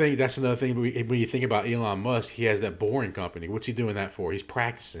 Well, I think that's another thing. When you think about Elon Musk, he has that boring company. What's he doing that for? He's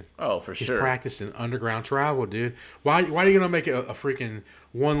practicing. Oh, for He's sure. practicing underground travel, dude. Why are you gonna make a freaking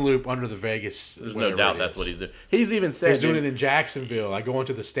one loop under the Vegas? There's no doubt that's what he's doing. He's even said He's doing it in Jacksonville. I go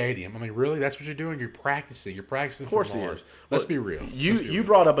into the stadium. I mean, really? That's what you're doing? You're practicing. You're practicing. Of course for he Mars. is. Let's be real. You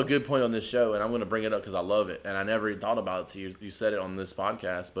brought up a good point on this show, and I'm going to bring it up because I love it, and I never even thought about it till you said it on this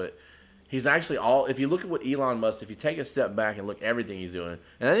podcast. But he's actually if you look at what Elon Musk, if you take a step back and look at everything he's doing,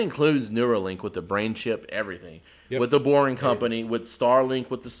 and that includes Neuralink with the brain chip, everything, with the Boring Company, with Starlink,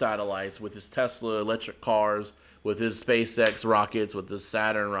 with the satellites, with his Tesla electric cars, with his SpaceX rockets, with the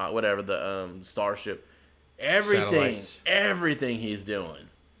Saturn whatever, the Starship, everything he's doing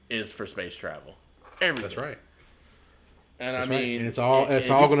is for space travel. Everything. That's right. And That's I mean, right. And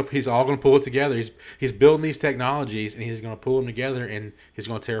he's all gonna pull it together. He's building these technologies, and he's gonna pull them together, and he's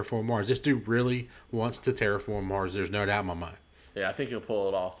gonna terraform Mars. This dude really wants to terraform Mars. There's no doubt in my mind. Yeah, I think he'll pull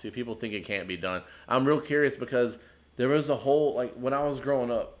it off too. People think it can't be done. I'm real curious because there was a whole when I was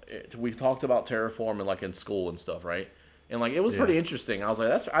growing up, we talked about terraforming like in school and stuff, right? And like it was pretty interesting. I was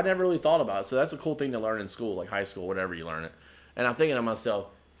like, I never really thought about it. So that's a cool thing to learn in school, like high school, whatever you learn it. And I'm thinking to myself,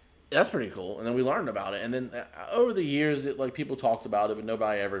 that's pretty cool. And then we learned about it. And then over the years, people talked about it, but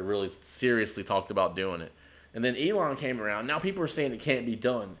nobody ever really seriously talked about doing it. And then Elon came around. Now people are saying it can't be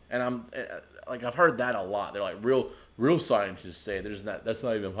done. And I've heard that a lot. They're like, real scientists say that's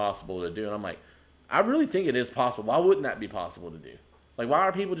not even possible to do. And I'm like, I really think it is possible. Why wouldn't that be possible to do? Like, why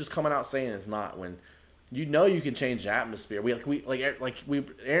are people just coming out saying it's not when you can change the atmosphere?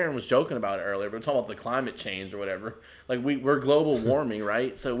 Aaron was joking about it earlier, but we're talking about the climate change or whatever. Like we're global warming,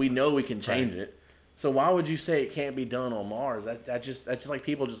 right? So we know we can change it. So why would you say it can't be done on Mars? That's just like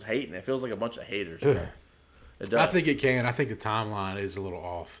people just hating. It feels like a bunch of haters. It does. I think it can. I think the timeline is a little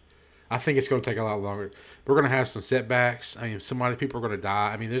off. I think it's going to take a lot longer. We're going to have some setbacks. I mean, people are going to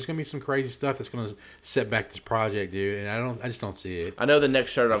die. I mean, there's going to be some crazy stuff that's going to set back this project, dude. And I just don't see it. I know the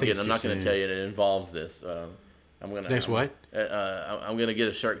next shirt I'm getting. I'm not going to tell you it involves this. I'm going to what? I'm going to get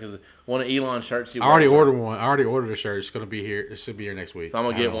a shirt because one of Elon's shirts. I already ordered one. I already ordered a shirt. It's going to be here. It should be here next week. So I'm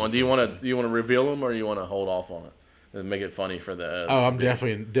going to get one. Do you want to reveal them or do you want to hold off on it? And make it funny for the. I'm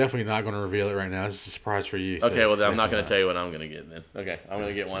definitely not going to reveal it right now. It's a surprise for you. Okay, well then I'm not going to tell you what I'm going to get then. Okay, I'm going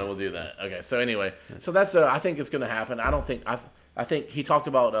to get one. We'll do that. Okay, so anyway, so that's I think it's going to happen. I think he talked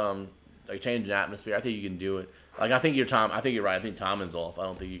about like changing the atmosphere. I think you can do it. Like I think you're right. I think timing's off. I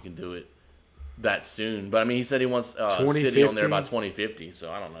don't think you can do it that soon. But I mean, he said he wants a city on there by 2050. So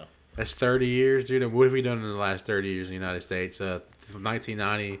I don't know. That's 30 years, dude. What have we done in the last 30 years in the United States? From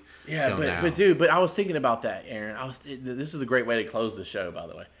 1990 till now. But I was thinking about that, Aaron. This is a great way to close the show, by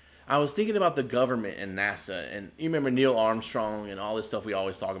the way. I was thinking about the government and NASA, and you remember Neil Armstrong and all this stuff we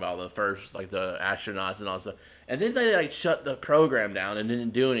always talk about, the first, like the astronauts and all this stuff. And then they like shut the program down and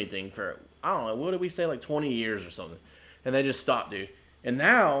didn't do anything for, I don't know, what did we say, like 20 years or something. And they just stopped, dude. And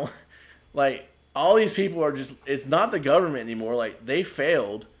now, like, all these people are just, it's not the government anymore. Like, they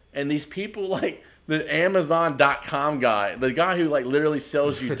failed. And these people, like, the Amazon.com guy, the guy who, like, literally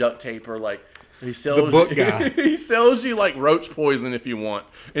sells you duct tape or, like, he sells the book guy. He sells you like roach poison if you want,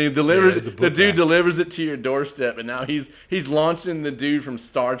 and he delivers it. The dude delivers it to your doorstep, and now he's launching the dude from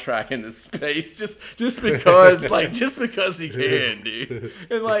Star Trek into space just because he can, dude.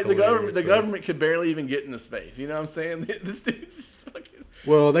 And like the government could barely even get into space. You know what I'm saying? This dude's just fucking.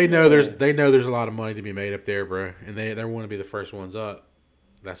 Well, they know there's a lot of money to be made up there, bro, and they want to be the first ones up.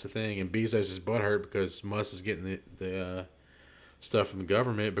 That's the thing. And Bezos is butthurt because Musk is getting the stuff from the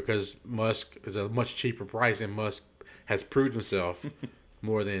government because Musk is a much cheaper price, and Musk has proved himself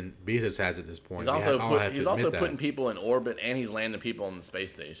more than Bezos has at this point. He's also putting people in orbit, and he's landing people on the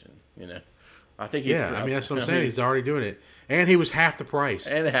space station. You know, I think he's. Yeah, I mean that's what I'm saying. He's already doing it, and he was half the price.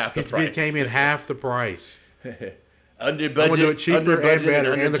 He came in half the price. Under budget. I'm gonna do it cheaper and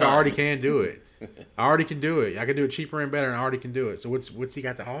better, and look, I already can do it. I already can do it. I can do it cheaper and better, and I already can do it. So what's he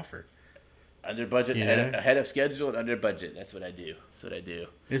got to offer? Under budget, ahead of schedule, and under budget. That's what I do.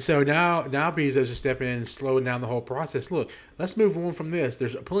 And so now Bezos is stepping in and slowing down the whole process. Look, let's move on from this.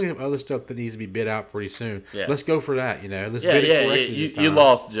 There's plenty of other stuff that needs to be bid out pretty soon. Yeah. Let's go for that. Let's bid it correctly this time. You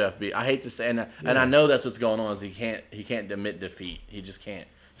lost, Jeff B. I hate to say, and I know that's what's going on. Is he can't admit defeat. He just can't.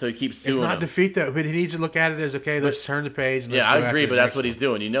 So he keeps suing. It's not defeat though, but he needs to look at it as okay. Let's turn the page. And I agree, but that's what he's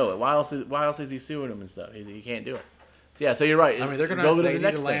doing. You know it. Why else is he suing him and stuff? He can't do it. So you're right. I mean, they're gonna go to the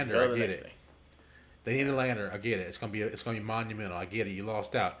next thing. I get it. They need a lander. I get it. It's gonna be monumental. I get it. You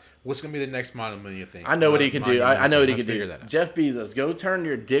lost out. What's gonna be the next monumental thing? I know what he can do. I know what he can do. Jeff Bezos, go turn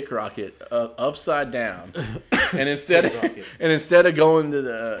your dick rocket upside down, and instead of going to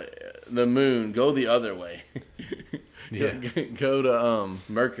the moon, go the other way. Yeah. Go to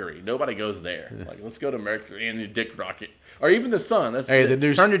Mercury. Nobody goes there. Like, let's go to Mercury and your dick rocket, or even the sun.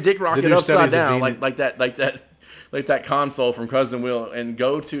 Turn your dick rocket upside down, like that console from Cousin Will, and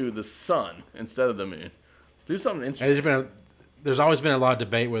go to the sun instead of the moon. Do something interesting. There's always been a lot of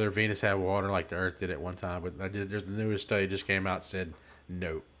debate whether Venus had water like the Earth did at one time, but there's the newest study just came out and said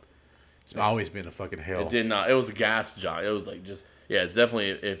no. It's always been a fucking hell. It did not. It was a gas giant. It was like just it's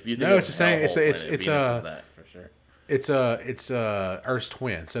definitely if you think no, it's the same. It's Venus is that for sure. It's Earth's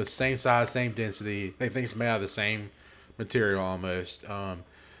twin, so it's same size, same density. They think it's made out of the same material almost.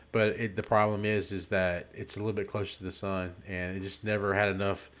 But the problem is that it's a little bit closer to the sun, and it just never had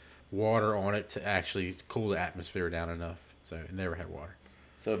enough water on it to actually cool the atmosphere down enough. So it never had water.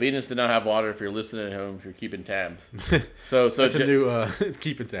 So Venus did not have water. If you're listening at home, if you're keeping tabs. So that's a new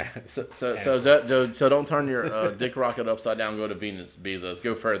keeping tabs. So don't turn your dick rocket upside down. Go to Venus, Bezos.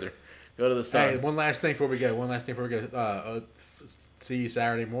 Go further. Go to the sun. Hey, one last thing before we go. See you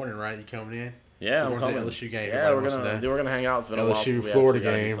Saturday morning, right? You coming in? Yeah, I'm coming. LSU game. Yeah, we're gonna hang out. It's been a while since LSU Florida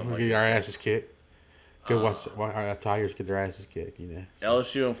game. We'll get our asses kicked. Go watch our Tigers get their asses kicked.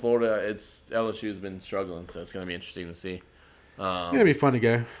 LSU and Florida. LSU's been struggling, so it's gonna be interesting to see. It'll be fun to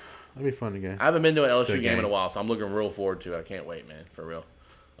go. I haven't been to an LSU game in a while, so I'm looking real forward to it. I can't wait, man, for real.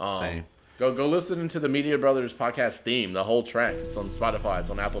 Same. Go listen to the Media Brothers podcast theme, the whole track. It's on Spotify.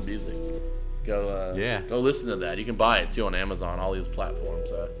 It's on Apple Music. Go listen to that. You can buy it too on Amazon, all these platforms.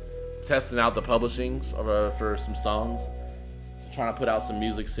 Testing out the publishings for some songs. Trying to put out some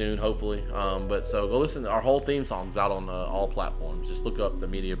music soon, hopefully. So go listen. Our whole theme song's out on all platforms. Just look up the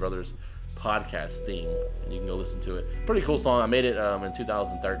Media Brothers podcast theme, and you can go listen to it. Pretty cool song. I made it in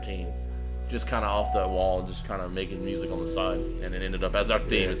 2013. Just kind of off the wall, just kind of making music on the side, and it ended up as our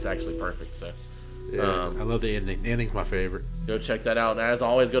theme. It's actually perfect. So, I love the ending. The ending's my favorite. Go check that out. And as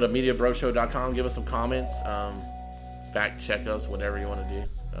always, go to MediaBroShow.com. Give us some comments. Fact check us, whatever you want to do.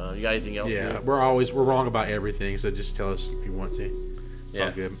 You got anything else? Yeah, we're wrong about everything. So just tell us if you want to. It's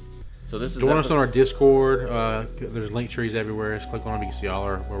all good. So this is. Join us on our Discord. There's link trees everywhere. Just click on them. You can see all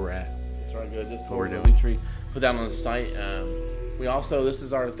where we're at. That's right. Good. Discord. Link tree. Put that on the site. This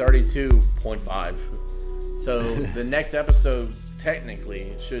is our 32.5. So the next episode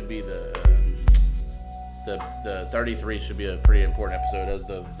technically should be the 33 should be a pretty important episode as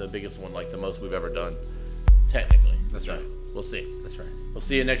the biggest one, like the most we've ever done. Technically. That's right. We'll see. That's right. We'll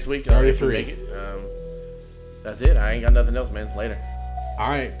see you next week. 33. If you make it. That's it. I ain't got nothing else, man. Later. All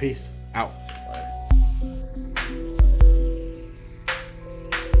right. Peace out.